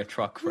didn't bring a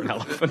truck for an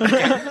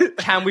elephant.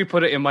 Can we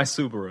put it in my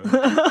Subaru?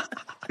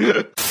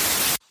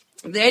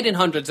 In the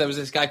 1800s, there was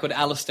this guy called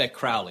Aleister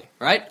Crowley,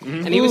 right?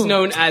 And he was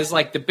known as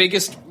like the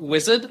biggest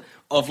wizard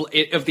of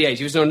the age.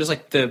 He was known as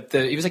like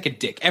he was like a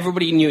dick.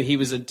 Everybody knew he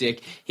was a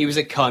dick. He was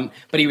a cunt,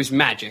 but he was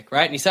magic,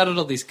 right? And he started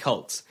all these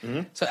cults.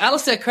 So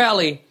Aleister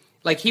Crowley,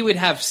 like, he would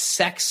have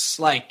sex,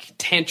 like,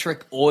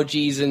 tantric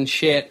orgies and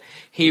shit.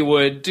 He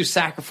would do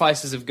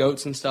sacrifices of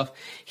goats and stuff.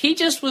 He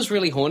just was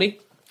really horny.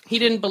 He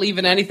didn't believe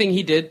in anything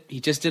he did. He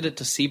just did it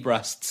to see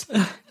breasts.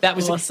 That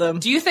was Awesome.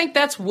 Do you think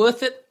that's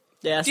worth it?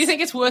 Yes. Do you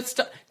think it's worth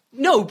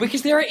No,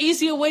 because there are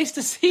easier ways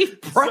to see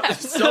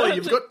breasts. Zoe,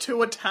 you've got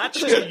two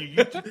attached to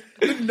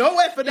you. No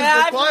effort Yeah, I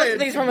is have to look required. at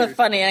these from a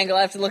funny angle.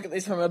 I have to look at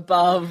these from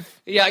above.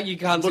 Yeah, you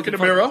can't Look see in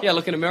the a mirror? Yeah,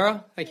 look in a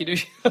mirror. Like you do.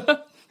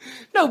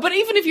 No, but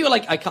even if you're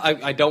like,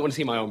 I don't want to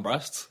see my own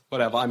breasts.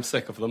 Whatever, I'm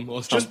sick of them or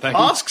Just something.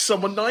 ask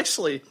someone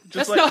nicely. Just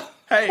That's like, not-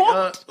 hey,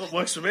 What? it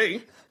works for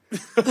me.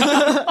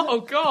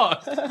 Oh,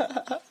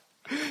 God.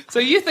 So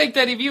you think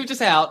that if you were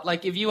just out,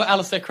 like if you were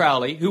Aleister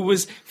Crowley, who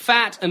was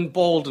fat and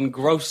bald and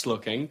gross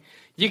looking,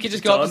 you could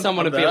just go up to Done.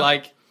 someone I'm and be there.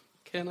 like,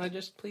 can I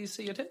just please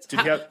see your tits? Do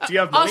you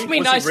have money? Ask me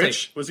Was nicely. he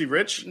rich? Was he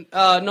rich?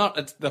 Not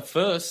at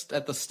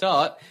the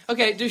start.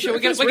 Okay, we're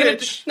he's gonna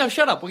rich. no,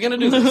 shut up. We're gonna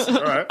do this.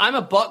 All right. I'm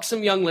a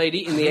buxom young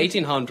lady in the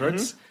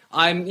 1800s.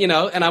 I'm,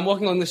 and I'm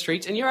walking along the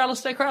streets, and you're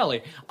Aleister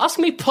Crowley. Ask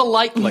me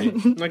politely,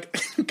 Like,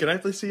 can I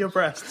please see your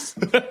breasts?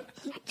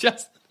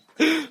 just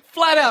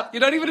flat out.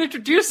 You're not even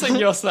introducing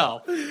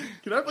yourself.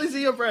 Can I please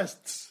see your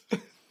breasts?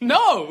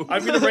 No,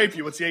 I'm going to rape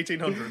you. It's the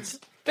 1800s.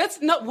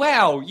 that's not.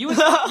 Wow, you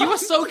were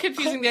so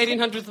confusing the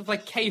 1800s with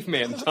like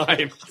caveman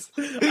times.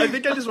 I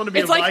think I just want to be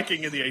It's a like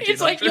Viking in the 1800s.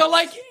 It's like you're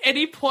like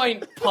any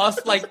point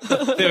past like the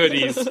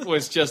 30s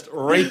was just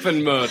rape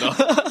and murder.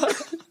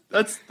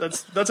 That's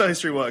how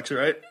history works,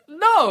 right?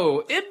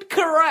 No,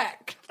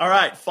 incorrect. All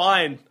right,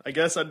 fine. I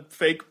guess I'd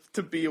fake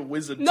to be a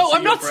wizard. to No, see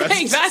I'm your not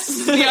saying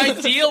breasts. that's the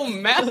ideal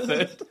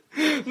method.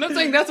 I'm not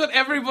saying that's what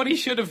everybody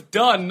should have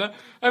done.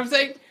 I'm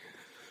saying,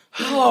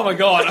 oh my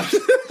god,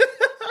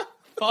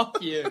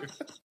 fuck you.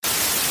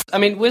 I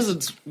mean,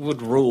 wizards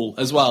would rule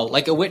as well.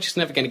 Like, a witch is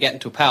never going to get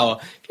into power.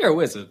 If you're a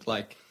wizard,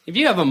 like, if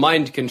you have a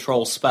mind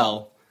control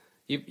spell,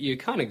 you're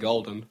kind of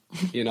golden,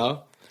 you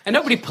know? And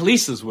nobody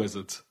polices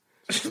wizards.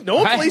 No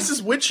one Right.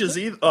 polices witches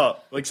either. Oh,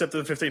 except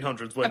in the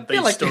 1500s when they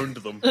feel like- stoned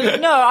them.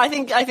 No, I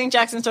think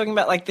Jackson's talking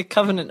about like the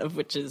covenant of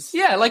witches.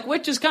 Yeah, like,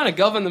 witches kind of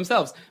govern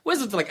themselves.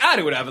 Wizards are like, I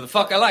do whatever the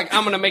fuck I like.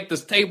 I'm going to make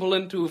this table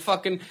into a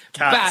fucking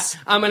Cats.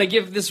 bat. I'm going to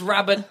give this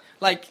rabbit,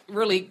 like,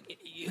 really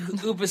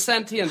uber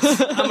sentience.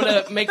 I'm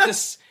going to make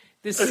this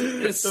like,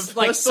 first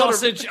sort of-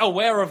 sausage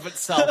aware of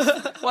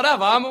itself.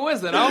 Whatever, I'm a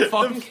wizard. I don't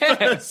fucking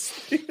care.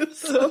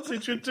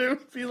 Sausage would do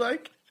would be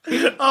like,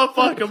 oh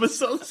fuck, I'm a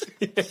sausage.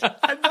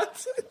 And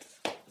that's it.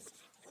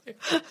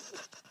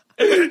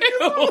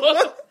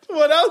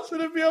 What else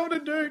would it be able to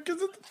do?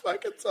 Because it's a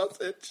fucking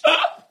sausage.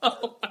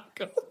 Oh my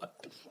god.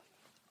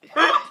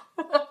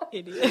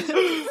 Idiot.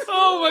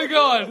 Oh my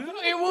god.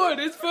 It would.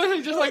 It's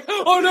firstly just like,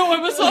 oh no,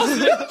 I'm a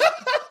sausage.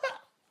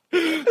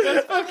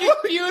 That's fucking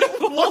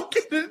beautiful. What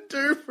can it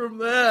do from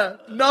there?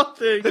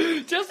 Nothing.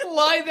 Just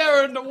lie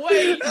there and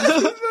wait.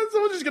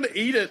 Someone's just gonna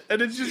eat it,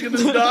 and it's just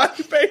gonna die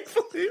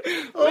painfully.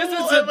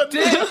 Wizards are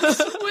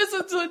dicks.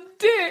 Wizards are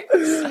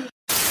dicks.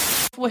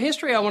 For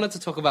history, I wanted to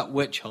talk about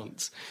witch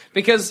hunts.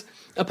 Because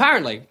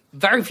apparently,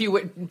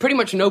 pretty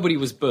much nobody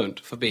was burnt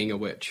for being a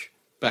witch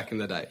back in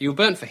the day. You were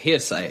burnt for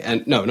hearsay,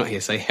 and no, not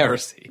hearsay,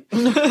 heresy.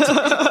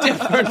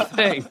 Different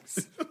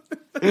things.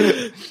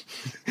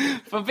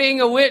 For being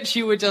a witch,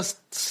 you were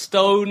just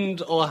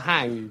stoned or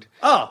hanged.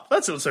 Oh,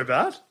 that's not so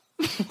bad.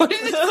 What is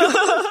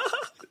it?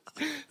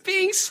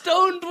 Being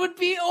stoned would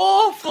be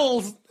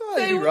awful.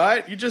 You're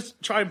right. You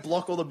just try and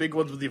block all the big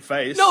ones with your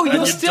face. No, and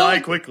you'll you still die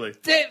quickly.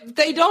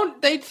 They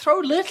don't. They throw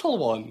little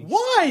ones.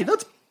 Why?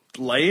 That's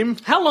lame.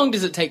 How long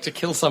does it take to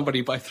kill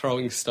somebody by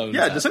throwing stones?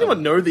 Yeah, at does them?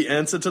 anyone know the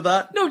answer to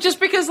that? No, just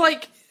because,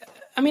 like,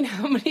 I mean,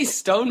 how many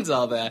stones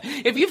are there?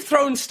 If you've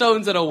thrown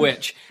stones at a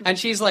witch and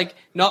she's like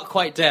not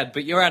quite dead,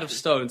 but you're out of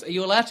stones, are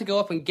you allowed to go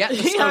up and get the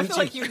Yeah, I stones feel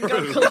like you can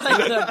threw? go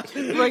collect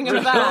them, bring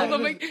them back.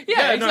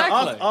 Yeah, No,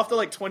 exactly. after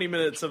like 20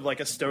 minutes of like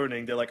a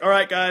stoning, they're like, all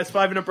right, guys,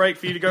 5-minute break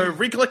for you to go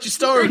recollect your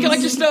stones.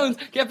 Recollect your stones,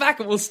 get back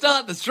and we'll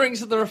start the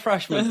drinks at the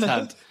refreshment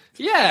tent.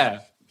 Yeah.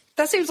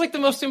 That seems like the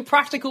most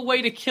impractical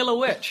way to kill a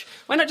witch.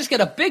 Why not just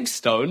get a big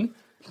stone,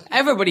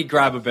 everybody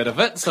grab a bit of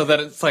it so that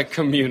it's like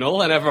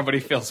communal and everybody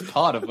feels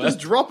part of Just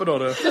it. drop it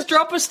on her. Just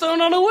drop a stone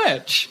on a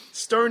witch.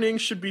 Stoning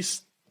should be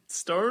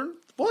stone?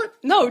 What?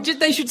 No,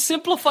 they should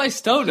simplify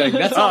stoning.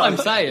 That's all I'm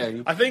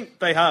saying. I think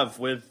they have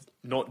with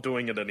not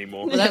doing it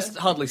anymore. But that's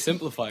hardly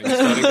simplifying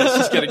stoning. That's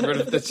just getting rid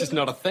of. That's just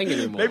not a thing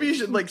anymore. Maybe you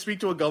should like speak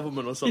to a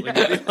government or something.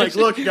 Be like,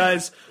 look,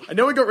 guys, I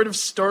know we got rid of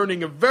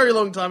stoning a very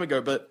long time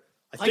ago, but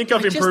I think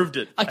I've improved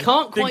it. I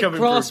can't think quite I've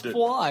grasp improved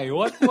it. why.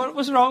 What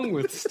was wrong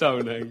with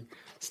stoning?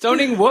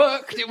 Stoning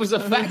worked. It was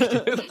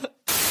effective.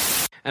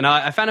 And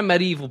I found a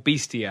medieval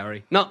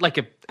bestiary. Not like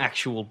an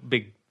actual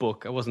big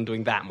book. I wasn't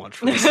doing that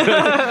much research.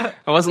 I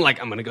wasn't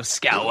like, I'm going to go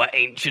scour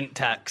ancient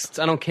texts.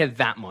 I don't care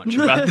that much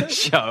about the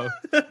show.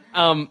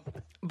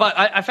 But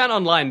I found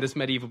online this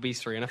medieval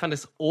bestiary, and I found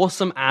this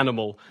awesome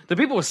animal that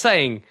people were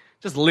saying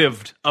just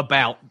lived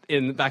about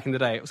back in the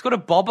day. It was called a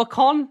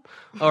bobacon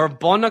or a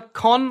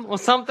bonacon or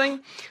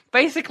something.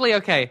 Basically,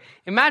 okay,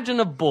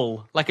 imagine a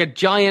bull, like a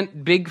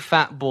giant, big,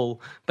 fat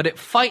bull, but it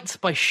fights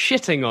by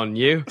shitting on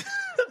you,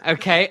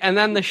 okay, and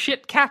then the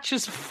shit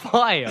catches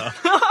fire.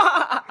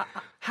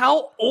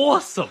 How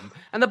awesome!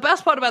 And the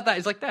best part about that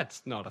is, like,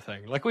 that's not a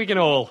thing. Like, we can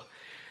all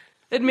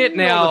admit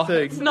now, a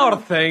thing. it's not a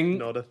thing.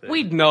 Not a thing.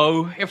 We'd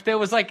know if there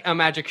was, like, a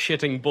magic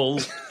shitting bull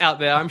out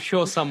there. I'm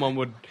sure someone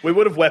would. We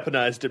would have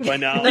weaponized it by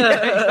now.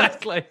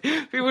 Exactly.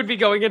 We would be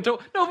going into...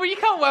 No, but you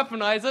can't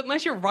weaponize it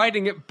unless you're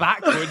riding it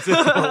backwards.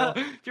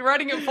 If you're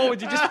riding it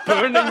forwards, you're just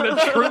burning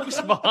the troops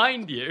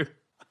behind you.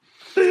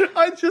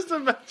 I just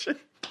imagine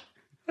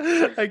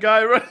a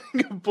guy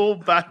riding a bull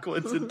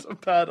backwards into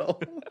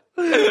battle.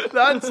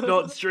 That's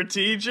not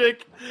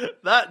strategic.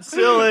 That's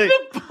silly.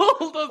 The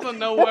bull doesn't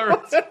know where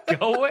it's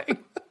going.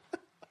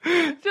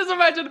 Just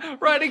imagine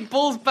riding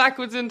bulls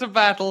backwards into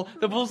battle.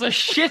 The bulls are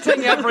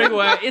shitting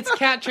everywhere. It's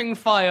catching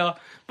fire.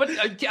 But,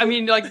 I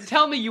mean, like,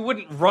 tell me you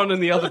wouldn't run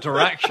in the other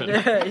direction.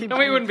 I mean,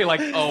 you wouldn't be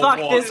like, oh, Fuck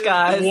what? this,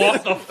 guys.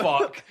 What the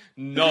fuck?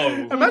 No.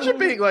 Imagine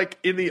being like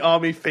in the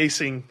army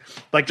facing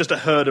like just a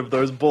herd of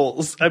those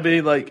bulls. I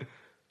mean, like,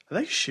 are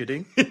they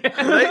shitting?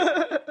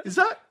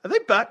 Are they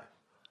back?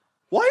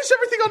 Why is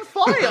everything on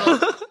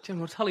fire?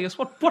 General Tullius,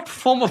 what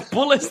form of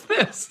bull is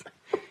this?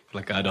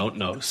 Like, I don't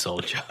know,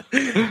 soldier.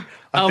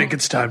 I think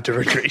it's time to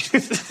retreat.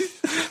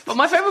 But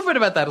my favorite bit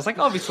about that is, like,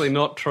 obviously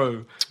not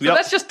true. So Yep.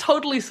 that's just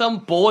totally some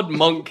bored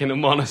monk in a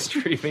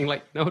monastery being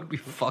like, no, it'd be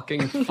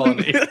fucking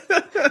funny.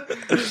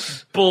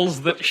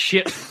 Bulls that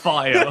shit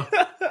fire.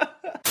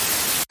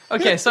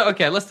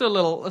 Okay, let's do a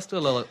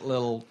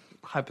little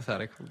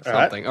hypothetical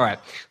something. All right.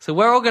 So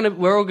we're all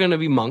gonna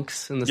be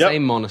monks in the Yep.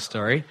 same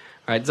monastery.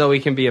 All right, Zoe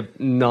can be a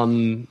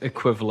nun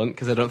equivalent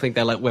because I don't think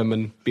they let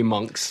women be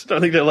monks. Don't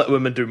think they let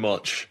women do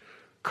much.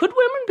 Could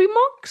women be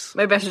monks?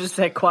 Maybe I should just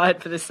stay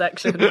quiet for this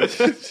section.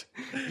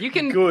 You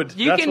can Good.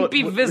 You That's can what-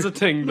 be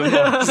visiting the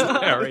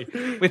monastery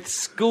with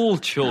school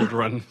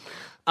children.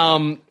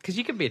 Because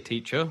you could be a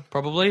teacher,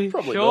 probably.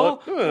 Probably sure.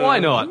 not. Why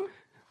not?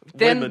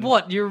 Then Women.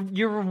 what?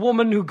 You're a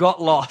woman who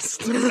got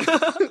lost. You found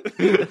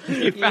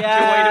your way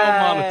to a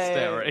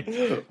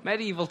monastery.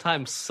 Medieval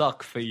times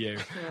suck for you.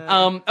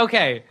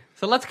 Okay,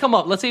 so let's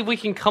see if we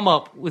can come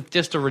up with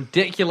just a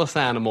ridiculous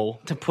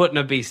animal to put in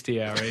a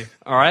bestiary.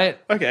 All right.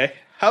 Okay.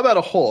 How about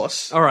a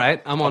horse? All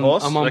right. I'm on.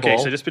 Horse? I'm on okay,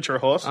 ball. so just picture a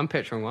horse I'm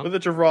picturing one. with a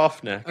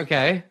giraffe neck.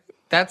 Okay,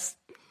 that's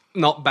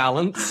not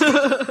balanced.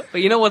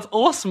 But you know what's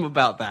awesome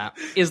about that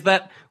is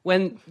that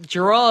when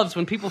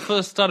people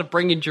first started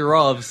bringing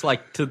giraffes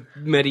like to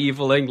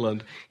medieval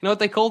England, you know what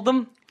they called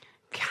them?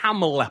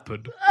 Camel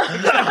leopard.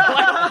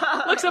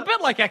 Looks a bit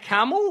like a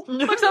camel.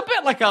 Looks a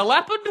bit like a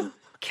leopard.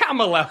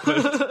 Camel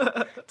leopard.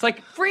 It's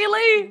like,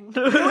 really?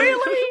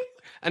 Really?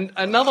 And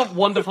another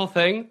wonderful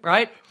thing,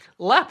 right?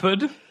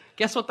 Leopard,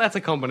 guess what that's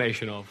a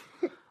combination of?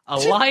 A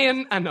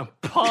lion and a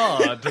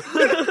pard.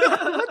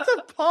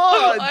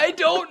 I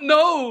don't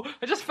know.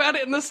 I just found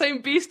it in the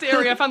same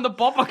bestiary I found the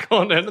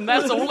bobacon in, and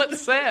that's all it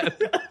said.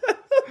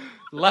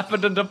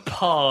 Leopard and a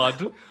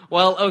pard.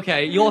 Well,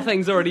 okay, your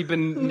thing's already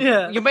been...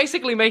 Yeah. You're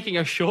basically making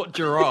a short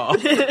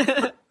giraffe.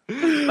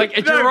 Like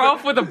a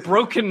giraffe with a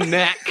broken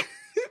neck.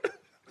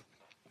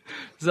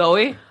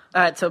 Zoe?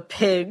 Alright, so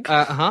pig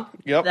Uh-huh.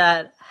 Yep.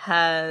 that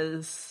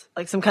has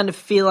like some kind of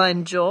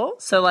feline jaw.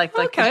 So like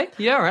Okay,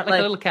 yeah, all right, like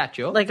a little cat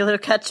jaw. Like a little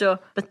cat jaw.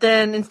 But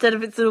then instead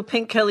of its little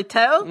pink curly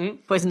tail,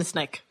 poisonous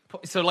snake.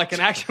 So like an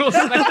actual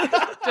snake,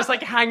 just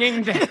like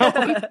hanging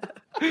down.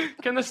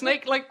 Can the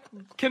snake like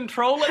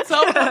control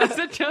itself, or is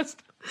it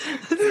just...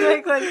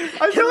 Snake, like,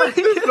 I feel like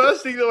the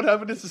first thing that would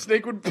happen is the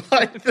snake would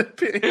bite the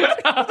pig.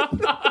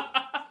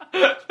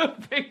 The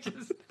pig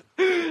just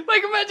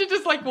Like, imagine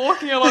just like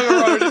walking along a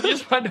road and you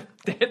just find a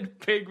dead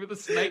pig with a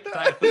snake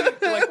tail.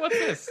 You're like, what's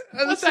this?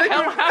 What the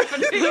hell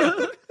happened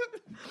here?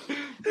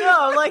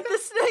 No, like the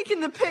snake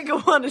and the pig are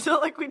one. It's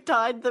not like we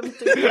tied them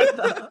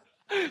together.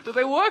 Do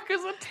they work as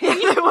a team?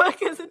 They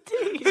work as a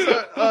team.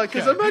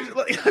 Because imagine,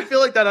 like, I feel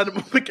like that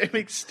animal became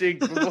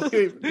extinct before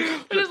we...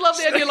 I just love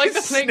the idea, like,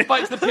 the snake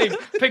bites the pig,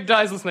 pig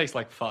dies, the snake's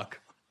like, fuck,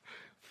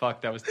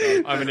 that was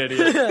dumb, I'm an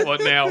idiot, what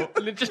now?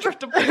 And it just tries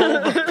to pull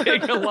the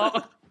pig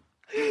along.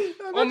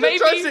 Or maybe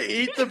tries to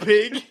eat the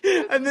pig,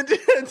 and then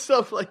ends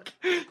up like...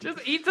 just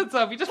eats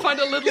itself. You just find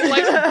a little,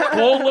 like,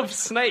 ball of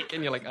snake,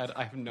 and you're like,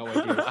 I have no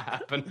idea what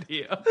happened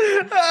here.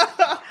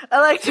 I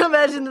like to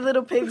imagine the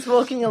little pigs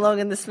walking along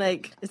and the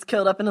snake is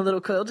curled up in a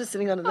little coil just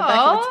sitting on the back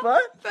of its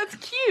butt. That's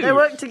cute. They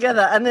work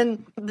together, and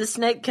then the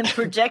snake can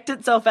project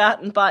itself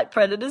out and bite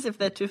predators if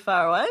they're too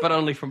far away. But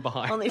only from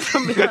behind. Only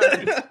from behind.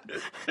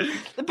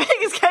 The pig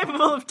is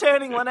capable of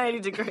turning 180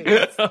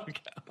 degrees.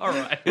 Okay, all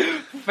right.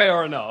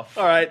 Fair enough.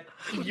 All right,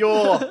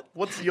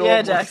 what's your...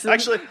 Yeah, Jackson.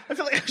 Actually, I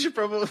feel like I should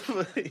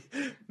probably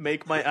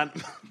make my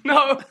animal...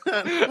 No.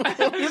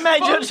 You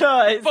made your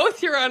choice.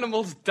 Both your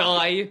animals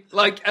die,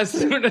 like, as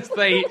soon as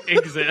they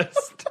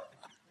exist.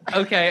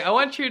 Okay, I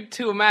want you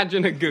to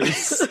imagine a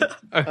goose.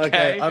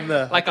 Okay, I'm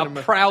there. Like a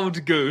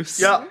proud goose.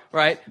 Yeah.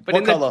 Right? But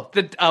What in colour?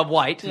 the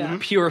white,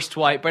 purest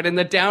white, but in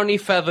the downy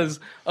feathers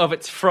of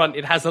its front,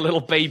 it has a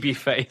little baby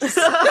face.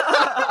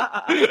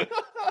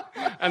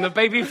 And the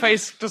baby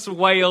face just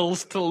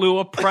wails to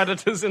lure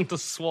predators into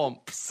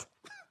swamps.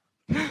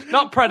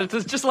 Not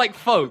predators, just like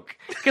folk.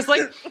 Because,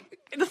 like,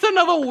 that's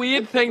another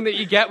weird thing that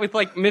you get with,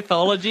 like,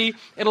 mythology.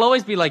 It'll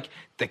always be like,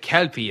 the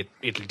kelpie,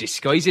 it'll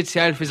disguise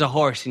itself as a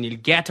horse and you'll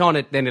get on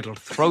it, then it'll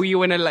throw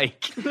you in a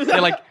lake. You're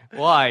like,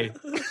 why?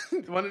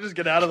 You want to just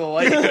get out of the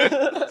lake?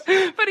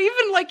 But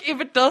even, like, if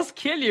it does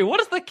kill you, what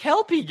does the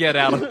kelpie get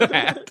out of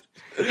that?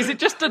 Is it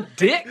just a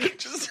dick?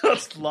 Just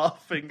starts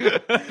laughing.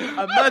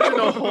 Imagine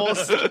a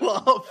horse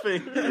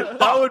laughing.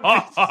 That would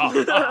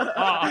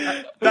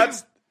be...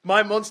 That's...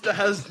 My monster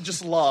has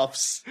just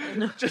laughs.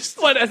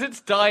 Just What, as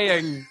it's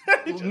dying,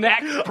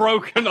 neck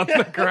broken on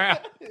the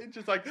ground?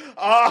 just like,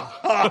 ah,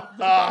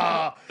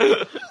 ah,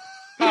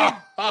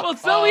 ah. Well,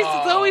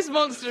 Zoe's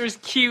monster is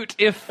cute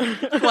if,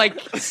 like,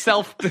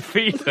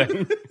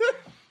 self-defeating.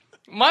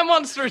 My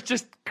monster is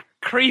just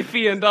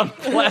creepy and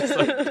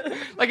unpleasant.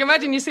 Like,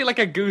 imagine you see, like,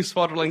 a goose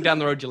waddling down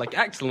the road, you're like,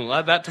 excellent, I'll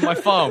add that to my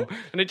farm.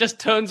 And it just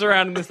turns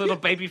around and this little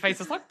baby face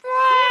is like,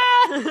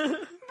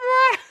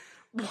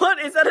 What?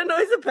 Is that a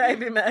noise a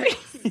baby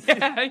makes?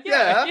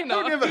 yeah, you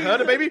know. Have you ever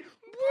heard a baby?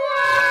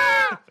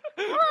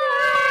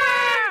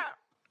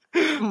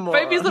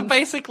 Babies are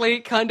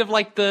basically kind of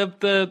like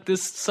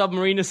this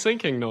submarine is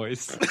sinking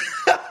noise.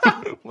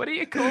 What do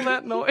you call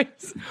that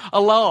noise?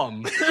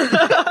 Alarm.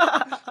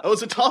 That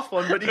was a tough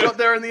one, but you got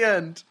there in the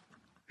end.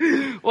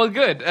 Well,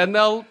 good, and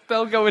they'll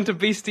go into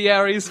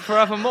bestiaries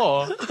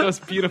forevermore. Those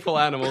beautiful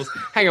animals.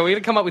 Hang on, we got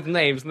to come up with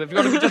names, and they've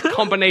got to be just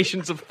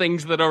combinations of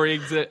things that already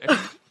exist.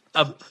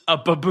 A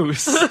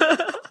baboose.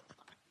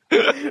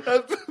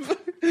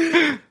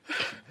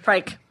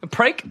 Prake.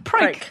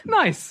 Prake.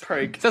 Nice.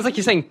 Prake. Sounds like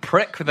you're saying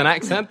prick with an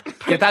accent.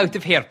 Get out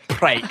of here,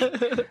 prake.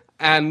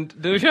 And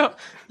Dusha?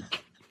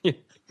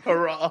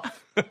 Hurrah.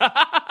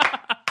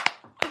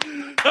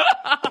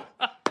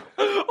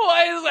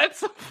 Why is that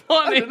so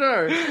funny? I don't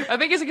know. I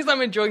think it's because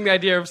I'm enjoying the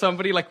idea of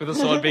somebody like with a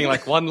sword being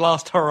like, one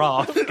last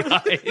hurrah,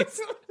 guys.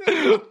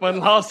 One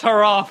last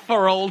hurrah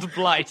for old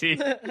Blighty.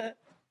 And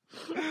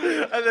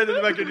then in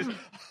the back, you just,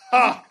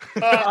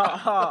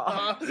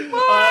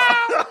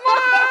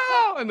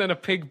 And then a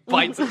pig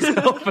bites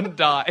itself and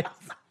dies.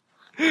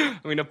 I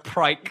mean, a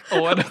prike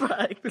or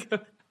whatever.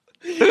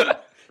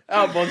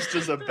 our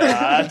monsters are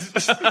bad.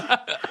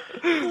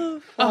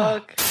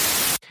 Fuck.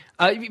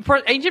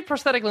 Ancient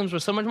prosthetic limbs were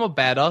so much more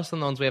badass than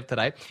the ones we have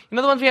today. You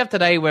know the ones we have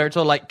today where it's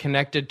all like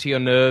connected to your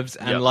nerves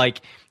and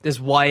like there's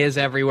wires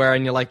everywhere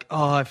and you're like,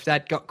 oh, if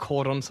that got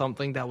caught on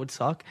something, that would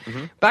suck.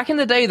 Mm-hmm. Back in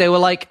the day, they were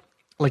like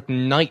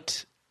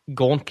knight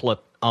gauntlet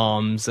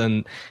arms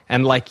and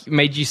like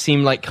made you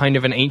seem like kind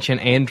of an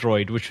ancient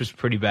android, which was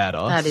pretty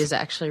badass. That is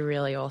actually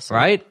really awesome.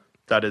 Right?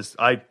 That is,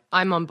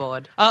 I'm on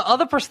board.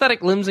 Other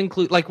prosthetic limbs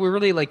include, like, we're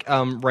really like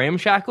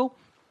ramshackle.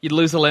 You'd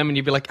lose a limb and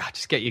you'd be like,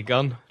 just get your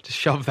gun. Just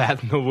shove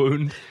that in the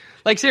wound.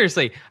 Like,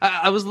 seriously,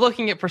 I was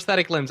looking at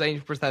prosthetic limbs,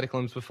 ancient prosthetic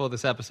limbs before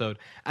this episode,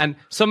 and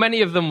so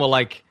many of them were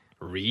like,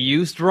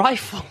 reused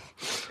rifle.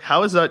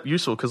 how is that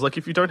useful? Because, like,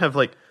 if you don't have,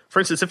 like, for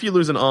instance, if you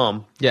lose an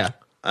arm Yeah.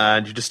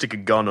 and you just stick a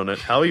gun on it,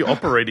 how are you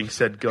operating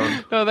said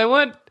gun? No, they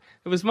weren't.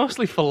 It was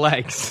mostly for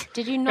legs.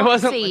 Did you It not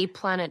wasn't see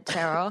Planet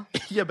Terror?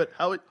 Yeah, but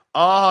how it...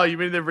 Oh, you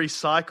mean they're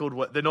recycled?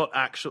 What? They're not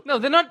actual... No,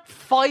 they're not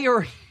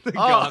firing the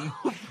gun.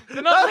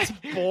 They're not That's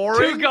like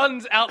boring. 2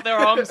 guns out their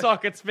arm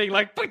sockets being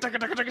like... Check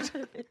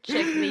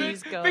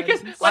these guys.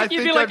 Because I like you'd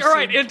be think like, I've all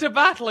right, seen- into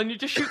battle, and you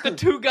just shoot the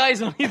 2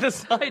 guys on either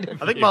side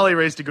of I think you. Molly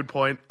raised a good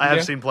point. I have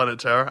Yeah. seen Planet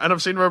Terror, and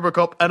I've seen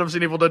RoboCop, and I've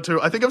seen Evil Dead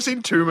 2. I think I've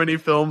seen too many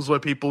films where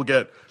people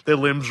get their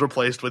limbs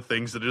replaced with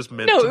things that are just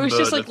meant to No, it was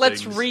just murder like,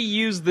 let's things.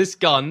 reuse this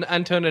gun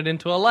and turn it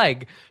into a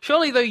leg.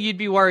 Surely, though, you'd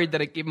be worried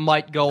that it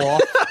might go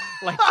off.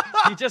 Like,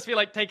 you'd just be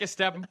like, take a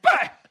step and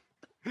bang!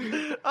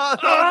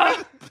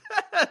 I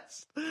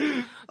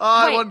Wait,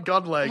 want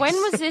gun legs. When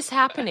was this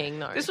happening,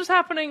 though? This was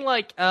happening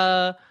like,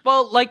 early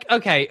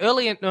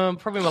in,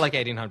 probably more like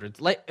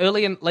 1800s.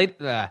 Early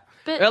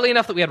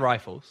enough that we had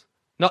rifles.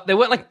 Not, they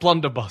weren't like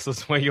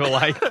blunderbusses where you were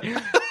like,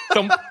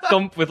 thump,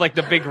 thump with like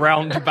the big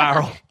round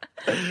barrel.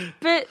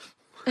 But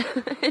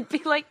it'd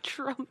be like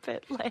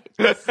trumpet legs.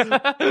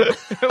 Mwah,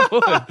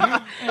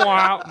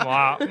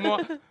 mwah,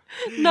 mwah.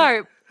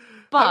 No,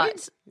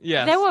 but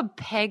Yes. there were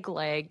peg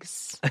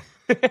legs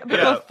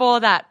before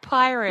that.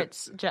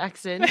 Pirates,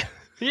 Jackson.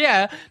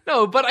 Yeah,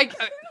 no, but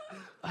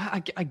I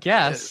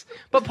guess.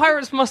 But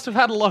pirates must have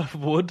had a lot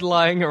of wood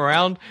lying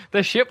around.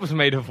 Their ship was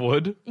made of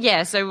wood.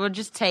 Yeah, so we'll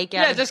just take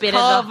out Yeah, a just bit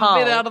carve of the hull. a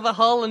bit out of the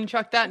hull and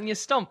chuck that in your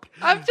stump.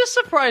 I'm just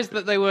surprised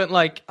that they weren't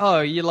like,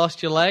 oh, you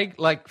lost your leg?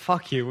 Like,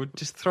 fuck you, we'll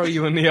just throw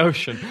you in the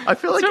ocean. I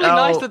feel like it's really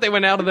our- nice that they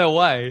went out of their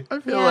way. I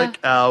feel Yeah. like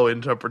our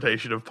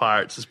interpretation of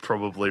pirates is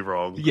probably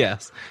wrong.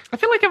 Yes. I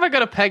feel like if I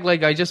got a peg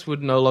leg, I just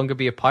would no longer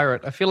be a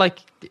pirate. I feel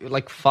like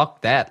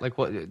fuck that. Like,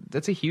 what?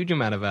 That's a huge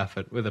amount of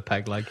effort with a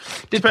peg leg.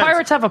 Did Depends.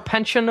 pirates have a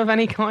pension of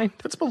any kind?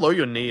 If it's below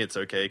your knee, it's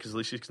okay, because at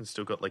least you can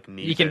still got, like,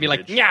 knee You can be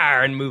like, bandage.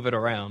 yeah, and move it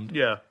around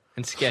Yeah.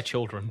 and scare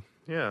children.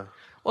 Yeah.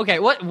 Okay,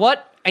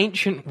 what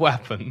ancient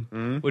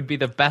weapon would be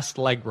the best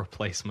leg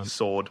replacement?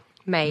 Sword.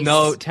 Mace.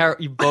 No,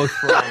 you both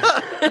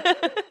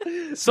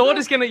wrong. Sword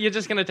is you're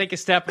just gonna take a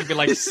step and be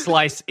like,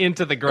 slice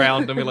into the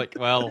ground and be like,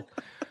 well,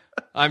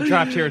 I'm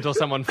trapped here until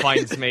someone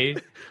finds me.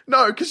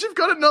 No, because you've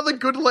got another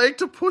good leg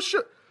to push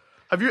it.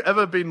 Have you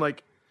ever been,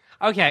 like,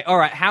 Okay,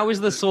 alright, how is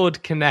the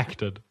sword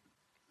connected?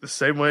 the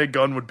same way a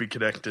gun would be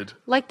connected?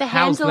 Like the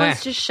How's handle that?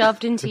 is just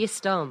shoved into your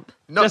stump.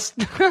 No. Just,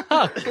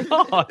 oh,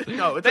 God.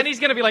 No, it's Then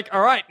he's gonna be like,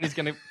 alright, and he's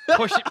gonna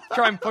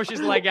try and push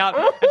his leg out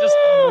and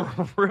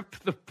just rip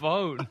the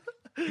bone.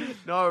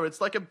 No,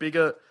 it's like a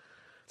bigger...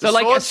 So the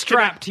like a sword's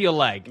strap to your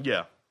leg.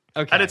 Yeah.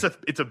 Okay. And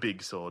it's a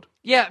big sword.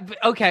 Yeah,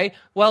 okay,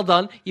 well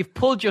done. You've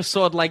pulled your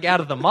sword leg out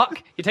of the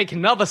muck. You take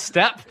another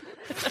step.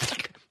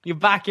 You're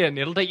back in.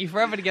 It'll take you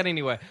forever to get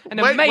anywhere. And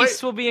a Wait, mace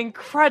wait. will be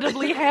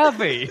incredibly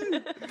heavy.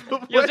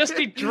 You'll just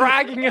be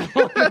dragging it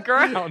on the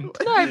ground.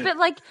 No, but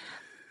like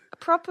a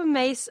proper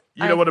mace.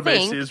 You know I what a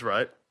mace think- is,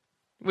 right?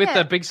 With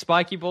Yeah. the big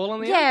spiky ball on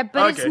the Yeah, end?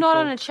 but it's Okay, not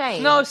cool. on a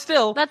chain. No,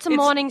 still. That's a it's-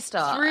 Morning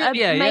Star. it's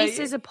A mace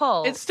is a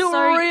pole. It's still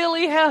So-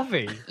 really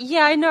heavy.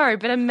 Yeah, I know,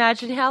 but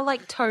imagine how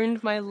like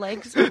toned my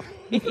legs would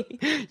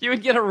be. You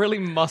would get a really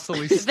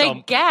muscly The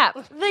stump. gap.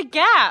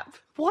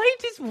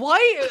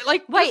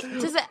 Wait,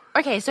 does it?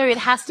 Okay, so it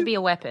has to be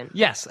a weapon.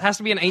 Yes, it has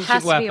to be an ancient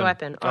Has to weapon. be a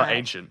weapon. Oh, All right.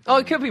 ancient. Oh,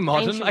 it could be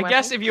modern. Ancient I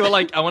guess weapon. if you were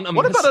like, I want a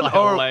What about an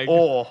missile leg.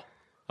 oar?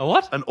 A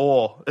what? An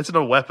oar. It's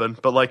not a weapon,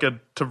 but like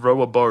to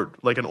row a boat,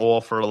 like an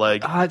oar for a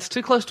leg. It's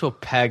too close to a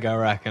peg, I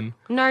reckon.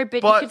 No,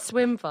 but But- you could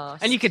swim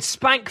fast. And you could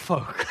spank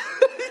folk.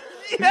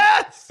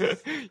 Yes!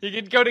 You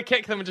could go to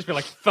kick them and just be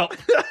like, thump.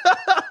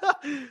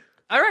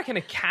 I reckon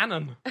a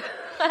cannon.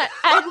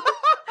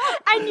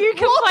 and you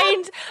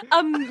complained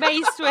a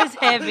mace was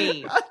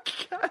heavy.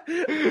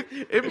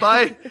 It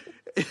might.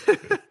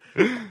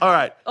 All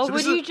right. Or so would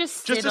this you is-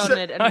 just to sit on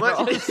say- it and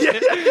roll?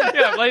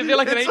 Yeah, like, they're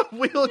like It's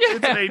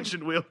it's an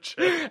ancient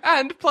wheelchair.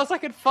 And plus, I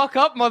could fuck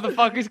up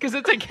motherfuckers because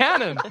it's a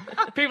cannon.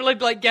 People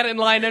would like get in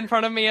line in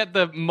front of me at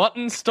the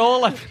mutton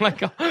stall. I'd be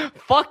like, oh,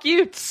 "Fuck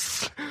you!"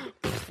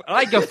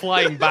 I'd go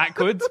flying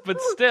backwards, but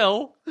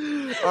still.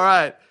 All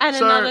right. And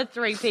so, another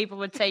 3 people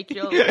would take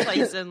your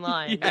place in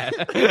line.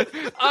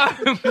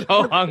 I'm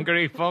so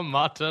hungry for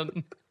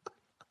mutton.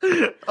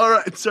 All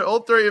right. So all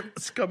 3 of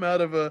us come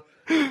out of a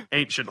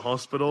ancient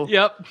hospital.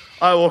 Yep.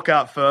 I walk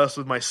out first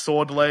with my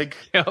sword leg.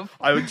 Yep.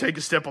 I would take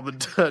a step on the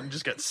dirt and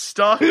just get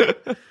stuck.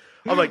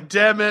 I'm like,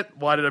 damn it,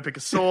 why did I pick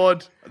a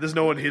sword? There's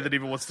no one here that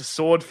even wants to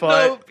sword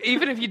fight. No,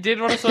 even if you did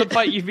want a sword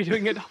fight, you'd be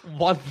doing it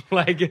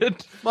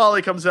one-legged.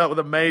 Molly comes out with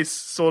a mace,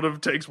 sort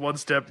of takes one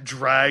step,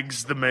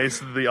 drags the mace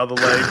to the other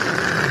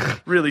leg.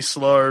 Really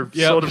slow,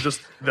 Yep. sort of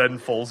just then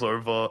falls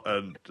over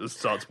and just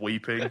starts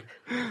weeping.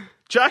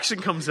 Jackson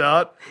comes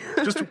out,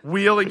 just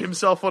wheeling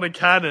himself on a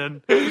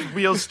cannon, just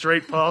wheels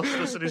straight past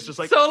us, and he's just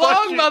like, So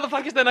 "Fuck long, you."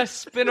 motherfuckers. Then I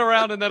spin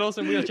around in that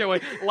awesome wheelchair way,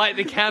 light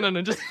the cannon,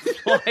 and just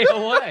fly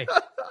away.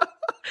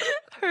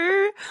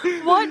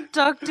 What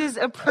doctors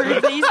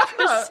approve these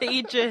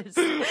procedures?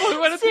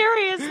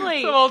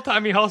 Seriously. Some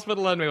old-timey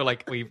hospital, and we were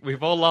like,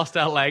 we've all lost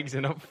our legs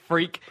in a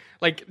freak,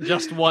 like,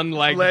 just one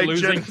leg, Leg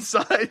losing.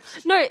 genocide.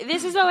 No,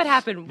 this is how it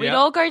happened. We'd Yeah.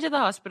 all go to the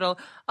hospital.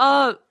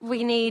 Oh,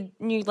 we need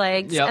new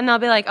legs. Yep. And they'll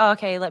be like, oh,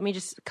 okay, let me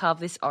just carve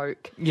this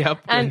oak. Yep.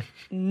 And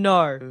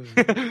no.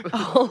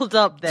 Hold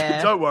up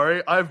there. Don't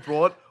worry, I've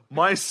brought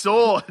my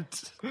sword.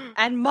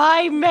 And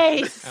my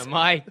mace.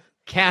 my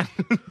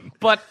canon.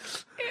 But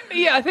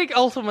yeah, I think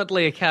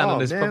ultimately a canon Oh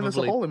is man, there's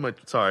a probably hole in my.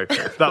 Sorry,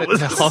 that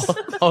was.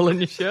 a hole in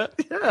your shirt.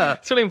 Yeah.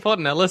 It's really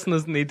important. Our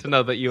listeners need to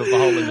know that you have a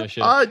hole in your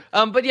shirt.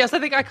 But yes, I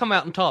think I come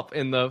out on top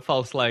in the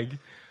false leg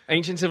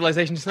ancient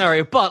civilization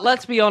scenario. But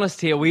let's be honest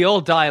here, we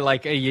all die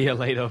like a year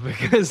later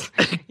because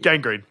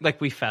Gangrene.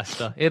 like we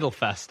fester. It'll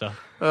fester.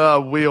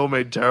 We all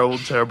made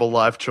terrible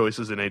life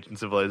choices in ancient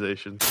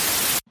civilization.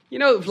 You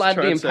know Vlad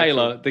the Transsexual.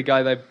 Impaler, the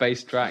guy they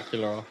based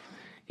Dracula off?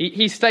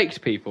 He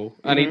staked people,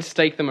 and he'd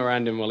stake them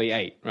around him while he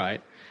ate,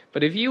 right?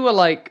 But if you were,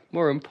 like,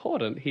 more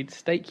important, he'd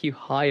stake you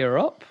higher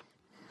up.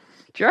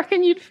 Do you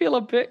reckon you'd feel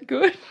a bit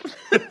good?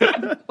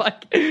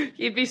 Like,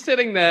 you'd be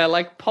sitting there,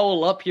 like,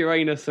 pole up your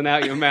anus and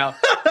out your mouth,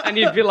 and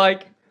you'd be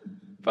like,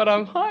 but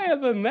I'm higher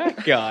than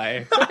that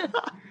guy.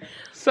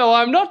 So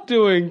I'm not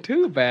doing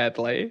too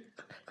badly,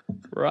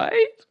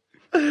 right?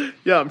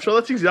 Yeah, I'm sure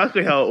that's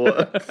exactly how it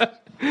works.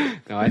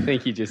 No, I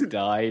think he just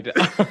died.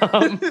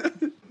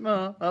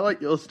 No, I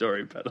like your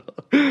story better.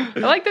 I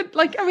like that,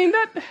 like, I mean,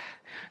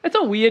 that's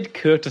a weird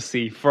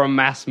courtesy for a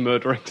mass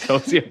murdering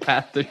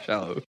sociopath to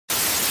show.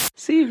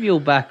 See if you'll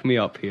back me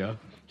up here.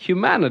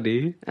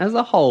 Humanity, as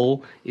a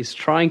whole, is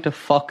trying to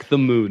fuck the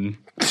moon.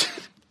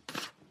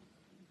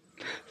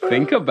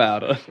 Think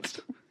about it.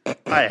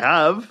 I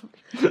have.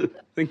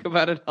 Think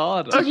about it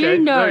harder. Okay, you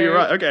know- no, you're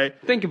right. Okay,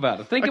 Think about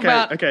it. Think okay,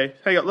 about... okay.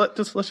 Hang on. Let's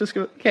just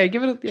give it. Okay,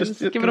 give it a give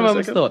it a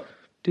moment's second. thought.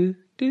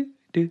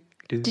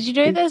 Did you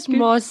know there's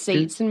more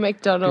seats in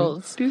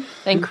McDonald's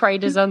than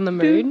craters on the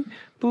moon?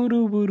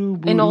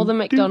 In all the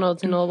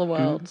McDonald's in all the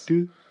world.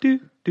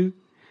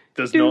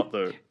 There's not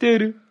though.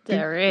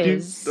 There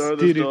is. No,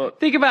 there's not.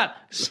 Think about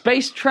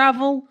space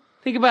travel.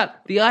 Think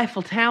about the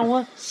Eiffel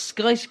Tower,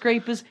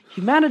 skyscrapers.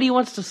 Humanity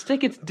wants to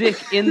stick its dick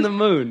in the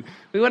moon.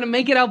 We want to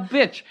make it our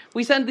bitch.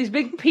 We send these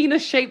big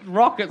penis-shaped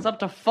rockets up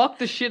to fuck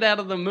the shit out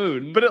of the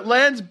moon. But it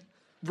lands.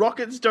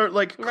 Rockets don't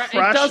like Right,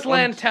 crash. it does on-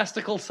 land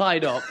testicle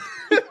side up.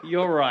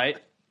 You're right.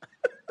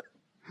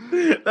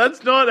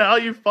 That's not how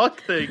you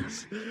fuck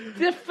things.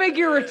 The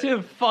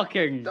figurative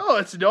fucking. No,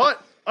 it's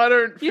not. I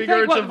don't You think what,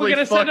 figuratively we're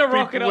gonna fuck send a people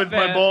rocket with up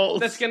there my balls.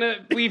 that's gonna...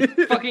 We've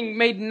fucking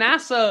made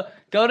NASA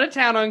go to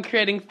town on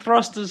creating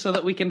thrusters so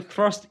that we can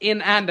thrust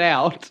in and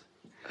out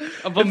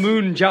of a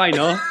moon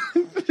gina.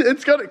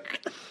 It's got to.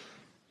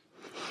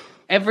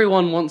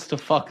 Everyone wants to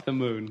fuck the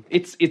moon.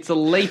 It's a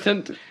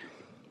latent,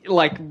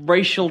 like,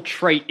 racial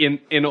trait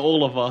in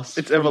all of us.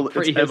 It's from it's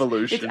previous-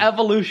 evolution. It's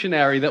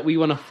evolutionary that we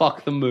want to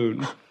fuck the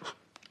moon.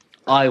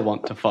 I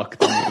want to fuck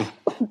the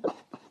moon.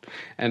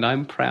 And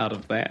I'm proud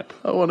of that.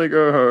 I want to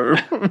go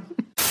home.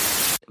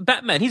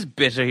 Batman, he's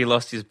bitter he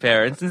lost his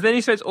parents, and then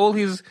he spends all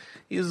his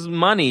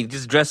money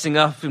just dressing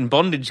up in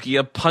bondage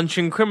gear,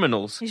 punching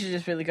criminals. You should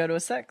just really go to a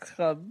sex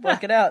club,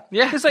 work it out.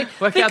 Yeah, It's like,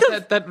 work think out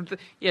of- that.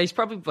 Yeah, he's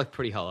probably like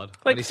pretty hard.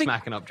 Like he's think-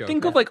 smacking up Joker.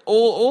 Think of like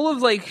all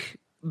of like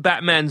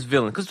Batman's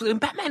villains, because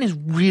Batman is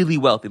really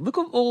wealthy. Look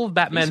at all of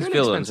Batman's really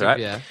villains, expensive, right?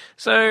 yeah.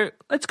 So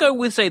let's go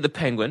with, say, the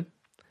Penguin.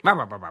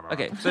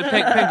 Okay, so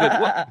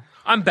Penguin. What?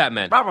 I'm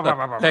Batman.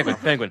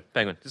 Penguin.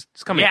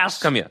 Just come here. Yes.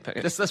 Come here.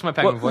 That's my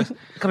penguin voice.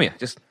 Come here.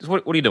 Just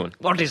what are you doing?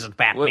 What is it,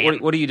 Batman?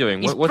 What are you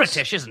doing? He's What's-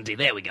 British, isn't he?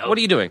 There we go. What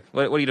are you doing?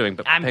 What are you doing?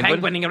 I'm Penguin?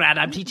 penguining around.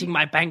 I'm teaching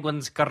my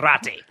penguins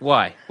karate.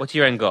 Why? What's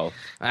your end goal?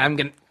 I'm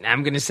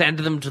gonna send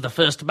them to the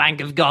first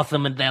bank of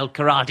Gotham, and they'll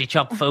karate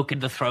chop folk in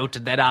the throat,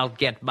 and then I'll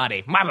get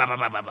money.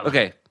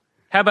 Okay.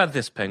 How about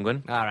this,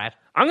 Penguin? All right.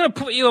 I'm going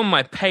to put you on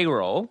my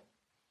payroll.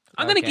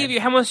 I'm going to Okay. give you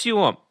how much you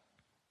want.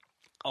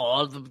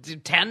 All the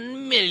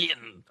 10 million.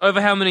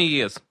 Over how many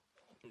years?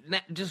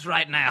 Just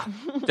right now.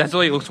 That's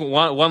all you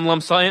one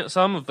lump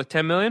sum of the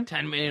 10 million?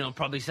 10 million will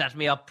probably set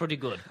me up pretty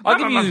good.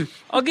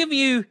 I'll give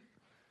you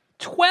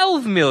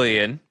 12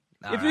 million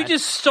if you right.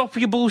 just stop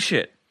your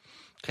bullshit.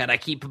 Can I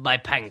keep my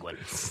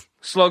penguins?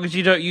 As long as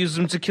you don't use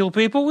them to kill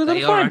people, we're They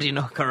fine. already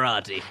know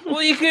karate.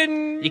 Well, you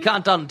can. You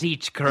can't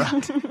unteach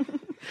karate.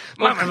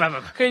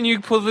 Can you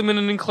put them in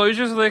an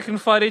enclosure so they can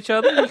fight each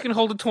other? You can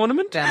hold a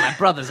tournament. Damn, my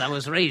brothers, I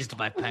was raised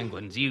by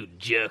penguins. You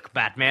jerk,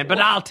 Batman. But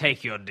I'll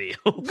take your deal.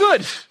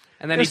 Good.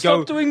 And then Just he'd go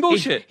stop doing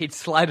bullshit. He'd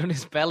slide on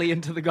his belly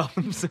into the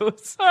Gotham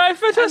sewers. All right,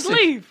 fantastic. And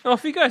leave.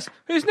 Off you guys.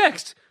 Who's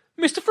next?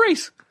 Mr.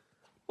 Freeze.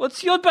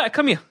 What's your back?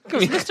 Come here.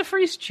 Is Mr.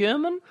 Freeze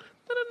German?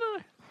 I don't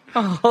know.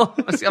 Oh,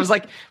 I was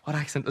like, what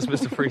accent does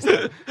Mr. Freeze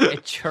have? A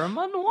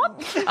German?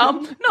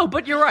 What? No,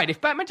 but you're right.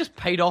 If Batman just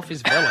paid off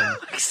his villain,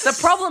 the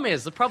problem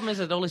is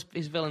that all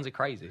his villains are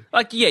crazy.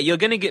 Like, yeah, you're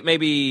gonna get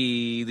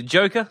maybe the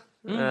Joker.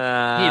 He'd be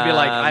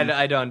like,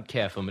 I don't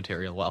care for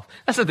material wealth.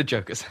 That's what the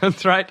Joker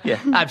sounds, right?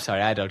 Yeah. I'm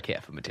sorry, I don't care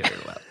for material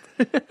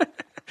wealth.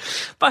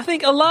 But I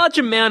think a large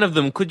amount of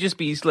them could just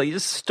be like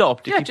just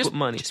stopped if Yeah, you just- put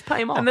money. just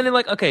pay 'em off. And then they're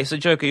like, okay, so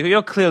Joker,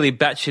 you're clearly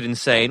batshit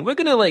insane. We're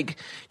gonna like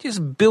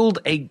just build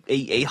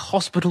a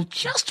hospital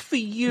just for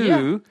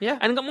you. Yeah, yeah.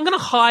 And I'm gonna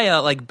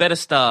hire like better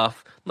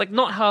staff, like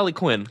not Harley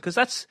Quinn, because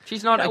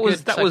She's not that a was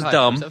good that was psychiatrist.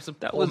 dumb. That was a poor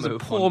That was a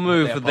move poor on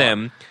move their for part.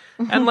 them.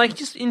 And like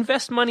just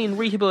invest money in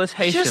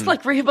rehabilitation. Just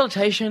like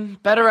rehabilitation,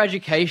 better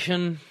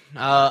education,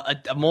 A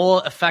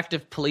more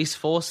effective police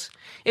force.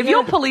 If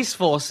your police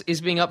force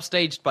is being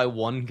upstaged by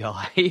one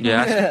guy,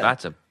 Yeah,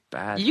 that's a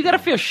bad. you gotta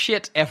feel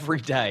shit every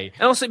day.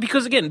 And also,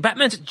 because again,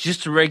 Batman's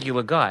just a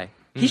regular guy.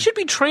 He should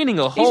be training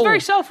a whole. He's very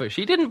selfish.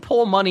 He didn't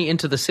pour money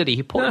into the city.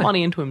 He poured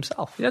money into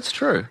himself. That's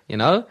true. You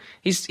know,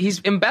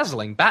 he's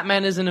embezzling.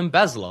 Batman is an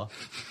embezzler.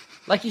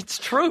 Like, it's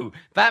true.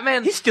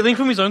 Batman. He's stealing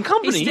from his own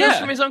company. He steals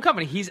from his own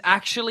company. He's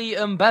actually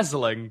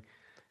embezzling.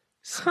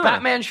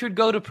 Batman should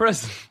go to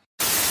prison.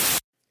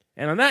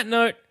 And on that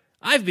note,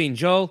 I've been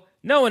Joel,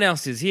 no one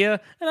else is here,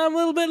 and I'm a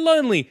little bit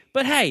lonely.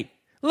 But hey,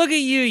 look at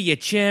you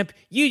champ.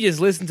 You just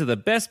listened to the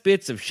best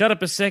bits of Shut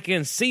Up a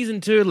Second Season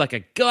 2 like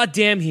a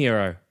goddamn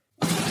hero.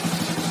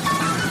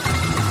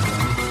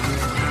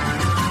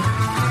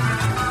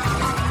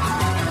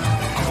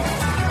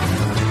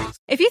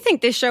 If you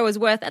think this show is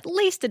worth at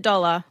least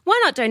 $1,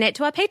 why not donate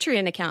to our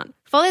Patreon account?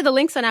 Follow the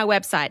links on our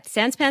website,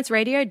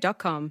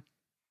 sanspantsradio.com.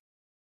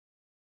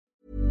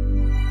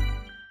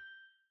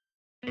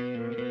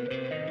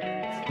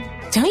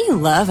 Don't you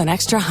love an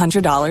extra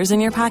 $100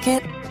 in your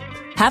pocket?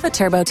 Have a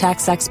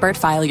TurboTax expert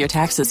file your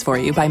taxes for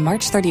you by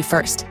March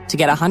 31st to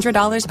get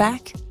 $100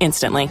 back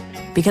instantly.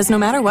 Because no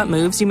matter what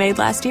moves you made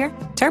last year,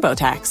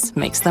 TurboTax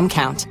makes them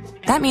count.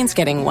 That means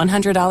getting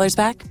 $100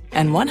 back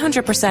and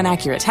 100%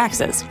 accurate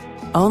taxes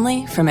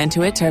only from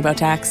Intuit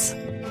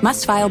TurboTax.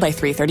 Must file by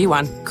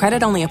 3/31.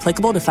 Credit only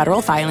applicable to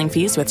federal filing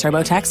fees with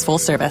TurboTax full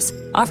service.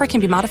 Offer can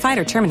be modified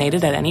or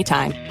terminated at any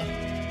time.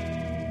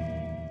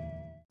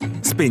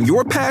 Spin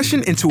your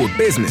passion into a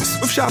business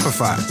with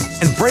Shopify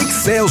and break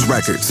sales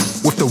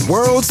records with the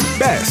world's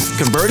best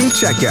converting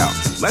checkout.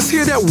 Let's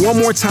hear that one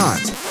more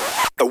time.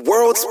 The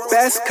world's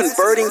best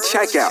converting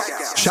checkout.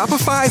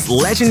 Shopify's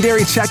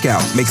legendary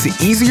checkout makes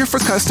it easier for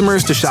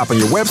customers to shop on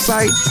your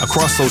website,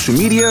 across social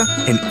media,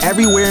 and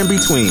everywhere in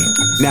between.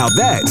 Now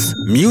that's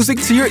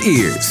music to your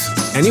ears.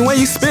 Any way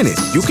you spin it,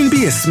 you can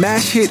be a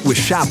smash hit with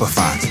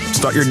Shopify.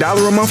 Start your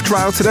 $1 a month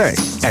trial today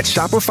at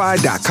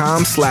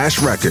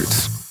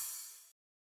shopify.com/records.